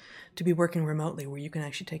enough to be working remotely where you can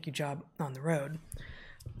actually take your job on the road,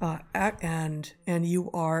 and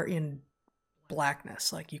you are in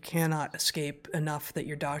blackness, like you cannot escape enough that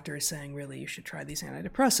your doctor is saying, really, you should try these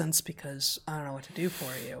antidepressants because I don't know what to do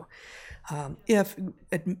for you.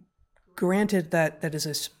 Granted that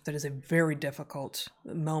is a very difficult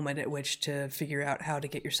moment at which to figure out how to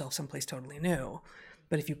get yourself someplace totally new.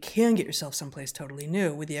 But if you can get yourself someplace totally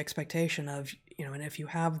new with the expectation of, and if you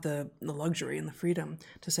have the luxury and the freedom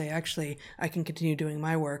to say, actually, I can continue doing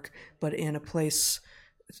my work, but in a place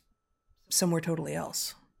somewhere totally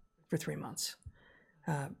else for 3 months,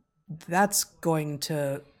 that's going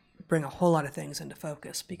to bring a whole lot of things into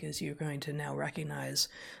focus, because you're going to now recognize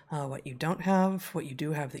what you don't have, what you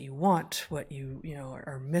do have that you want, what you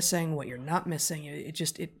are missing, what you're not missing.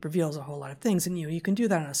 It reveals a whole lot of things, and you can do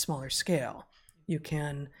that on a smaller scale. You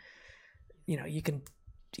can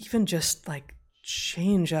even just like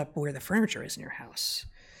change up where the furniture is in your house,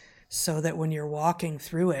 so that when you're walking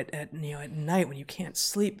through it at night when you can't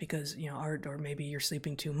sleep because or maybe you're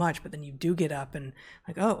sleeping too much, but then you do get up and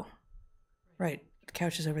like, oh, right, the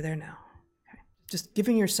couch is over there now. Okay. Just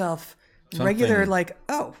giving yourself regular, like,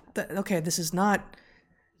 oh, okay, this is not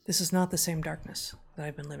the same darkness that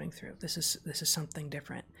I've been living through. This is something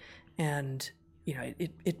different, and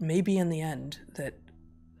it may be in the end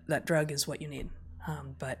that drug is what you need,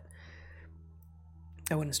 but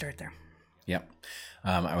I wouldn't start there. Yep.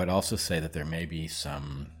 I would also say that there may be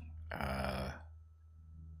some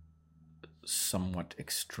somewhat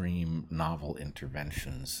extreme novel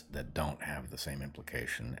interventions that don't have the same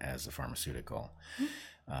implication as the pharmaceutical.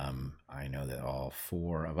 I know that all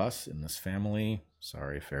 4 of us in this family,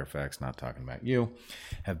 sorry, Fairfax, not talking about you,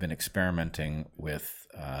 have been experimenting with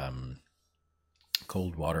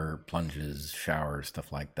cold water plunges, showers,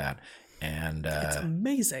 stuff like that. And it's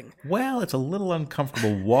amazing. Well, it's a little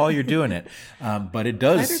uncomfortable while you're doing it, but it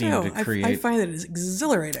does seem to create. I find that it's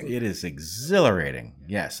exhilarating. It is exhilarating.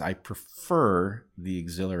 Yes, I prefer the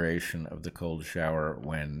exhilaration of the cold shower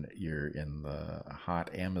when you're in the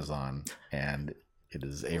hot Amazon, and it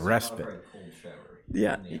is a respite. Not a very cold shower.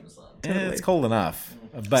 Yeah, Totally. It's cold enough.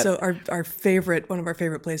 But so one of our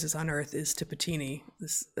favorite places on Earth is Tipitini,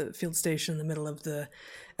 this field station in the middle of the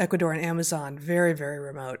Ecuadorian Amazon, very, very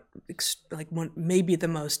remote, maybe the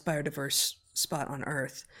most biodiverse spot on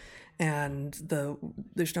Earth. And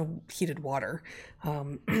there's no heated water,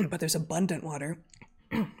 but there's abundant water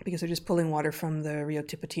because they're just pulling water from the Rio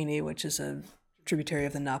Tipitini, which is a tributary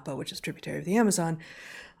of the Napa, which is a tributary of the Amazon.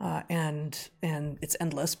 And it's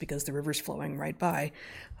endless because the river's flowing right by.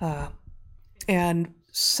 And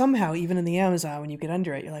somehow, even in the Amazon, when you get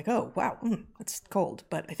under it, you're like, oh, wow, it's cold.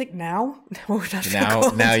 But I think now we're not so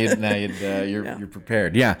cold. You're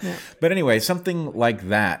prepared. Yeah. But anyway, something like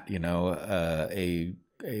that,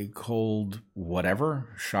 a cold whatever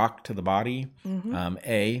shock to the body,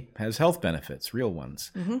 A, has health benefits, real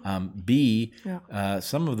ones. B,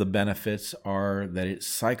 some of the benefits are that it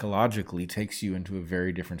psychologically takes you into a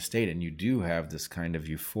very different state, and you do have this kind of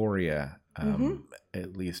euphoria,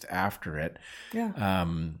 at least after it,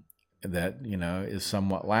 that is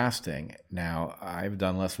somewhat lasting. Now, I've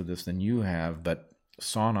done less with this than you have, but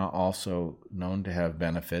sauna also known to have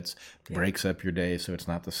benefits, breaks up your day so it's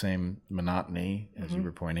not the same monotony as you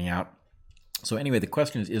were pointing out. So anyway, the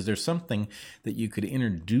question is there something that you could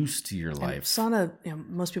introduce to your life? Sauna,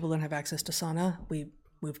 most people don't have access to sauna. We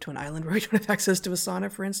moved to an island where we don't have access to a sauna,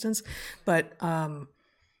 for instance. But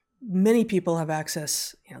many people have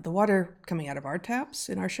access. The water coming out of our taps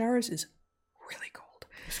in our showers is really cold.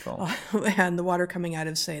 And the water coming out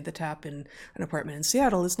of, say, the tap in an apartment in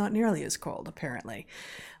Seattle is not nearly as cold, apparently.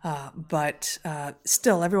 But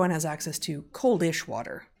still, everyone has access to coldish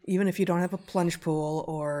water, even if you don't have a plunge pool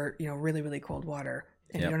or really, really cold water,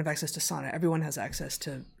 and you don't have access to sauna. Everyone has access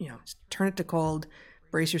to turn it to cold,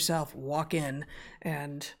 brace yourself, walk in,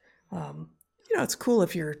 and it's cool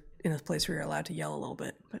if you're in a place where you're allowed to yell a little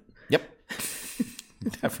bit. But yep,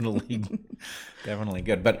 definitely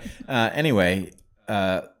good. But anyway.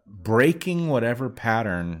 Breaking whatever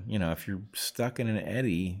pattern, if you're stuck in an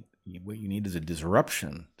eddy, what you need is a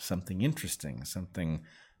disruption, something interesting, something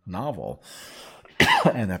novel.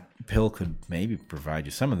 And a pill could maybe provide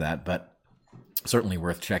you some of that, but certainly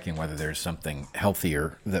worth checking whether there's something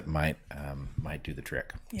healthier that might do the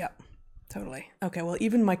trick. Yeah, totally. Okay, well,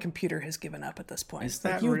 even my computer has given up at this point. Is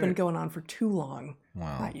that you've really? Been going on for too long.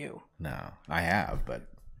 Well, not you. No, I have, but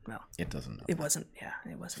Well, it doesn't know. It wasn't. Yeah,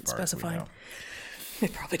 it wasn't As far as we specifying. know.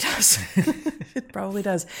 It probably does. It probably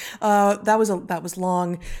does. That was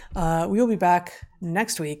long. We will be back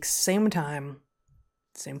next week, same time,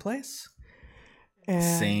 same place, and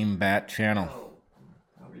Same bat channel.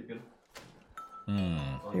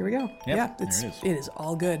 here we go. Yep, Yeah, there it is. it is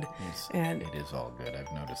all good. And It is all good.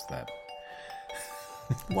 I've noticed that.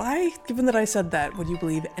 why, given that I said that, would you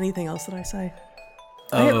believe anything else that I say?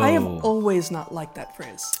 I have always not liked that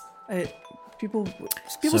phrase. People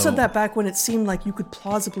So- said that back when it seemed like you could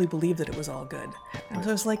plausibly believe that it was all good. And so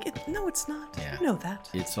I was like, no, it's not. Yeah. You know that.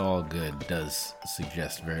 It's all good does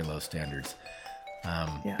suggest very low standards.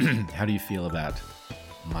 Yeah. How do you feel about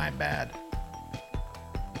my bad?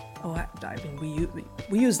 Oh, I mean,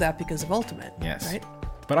 we use that because of Ultimate, Yes. right?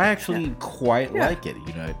 But I actually quite Yeah. like it.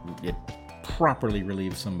 You know, it properly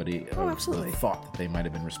relieves somebody of absolutely. the thought that they might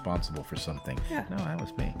have been responsible for something. Yeah. No, that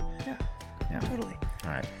was me. Yeah, Yeah. totally.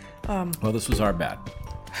 All right. Well, this was our bad.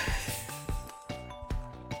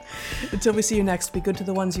 Until we see you next, be good to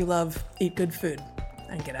the ones you love, eat good food,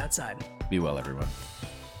 and get outside. Be well, everyone.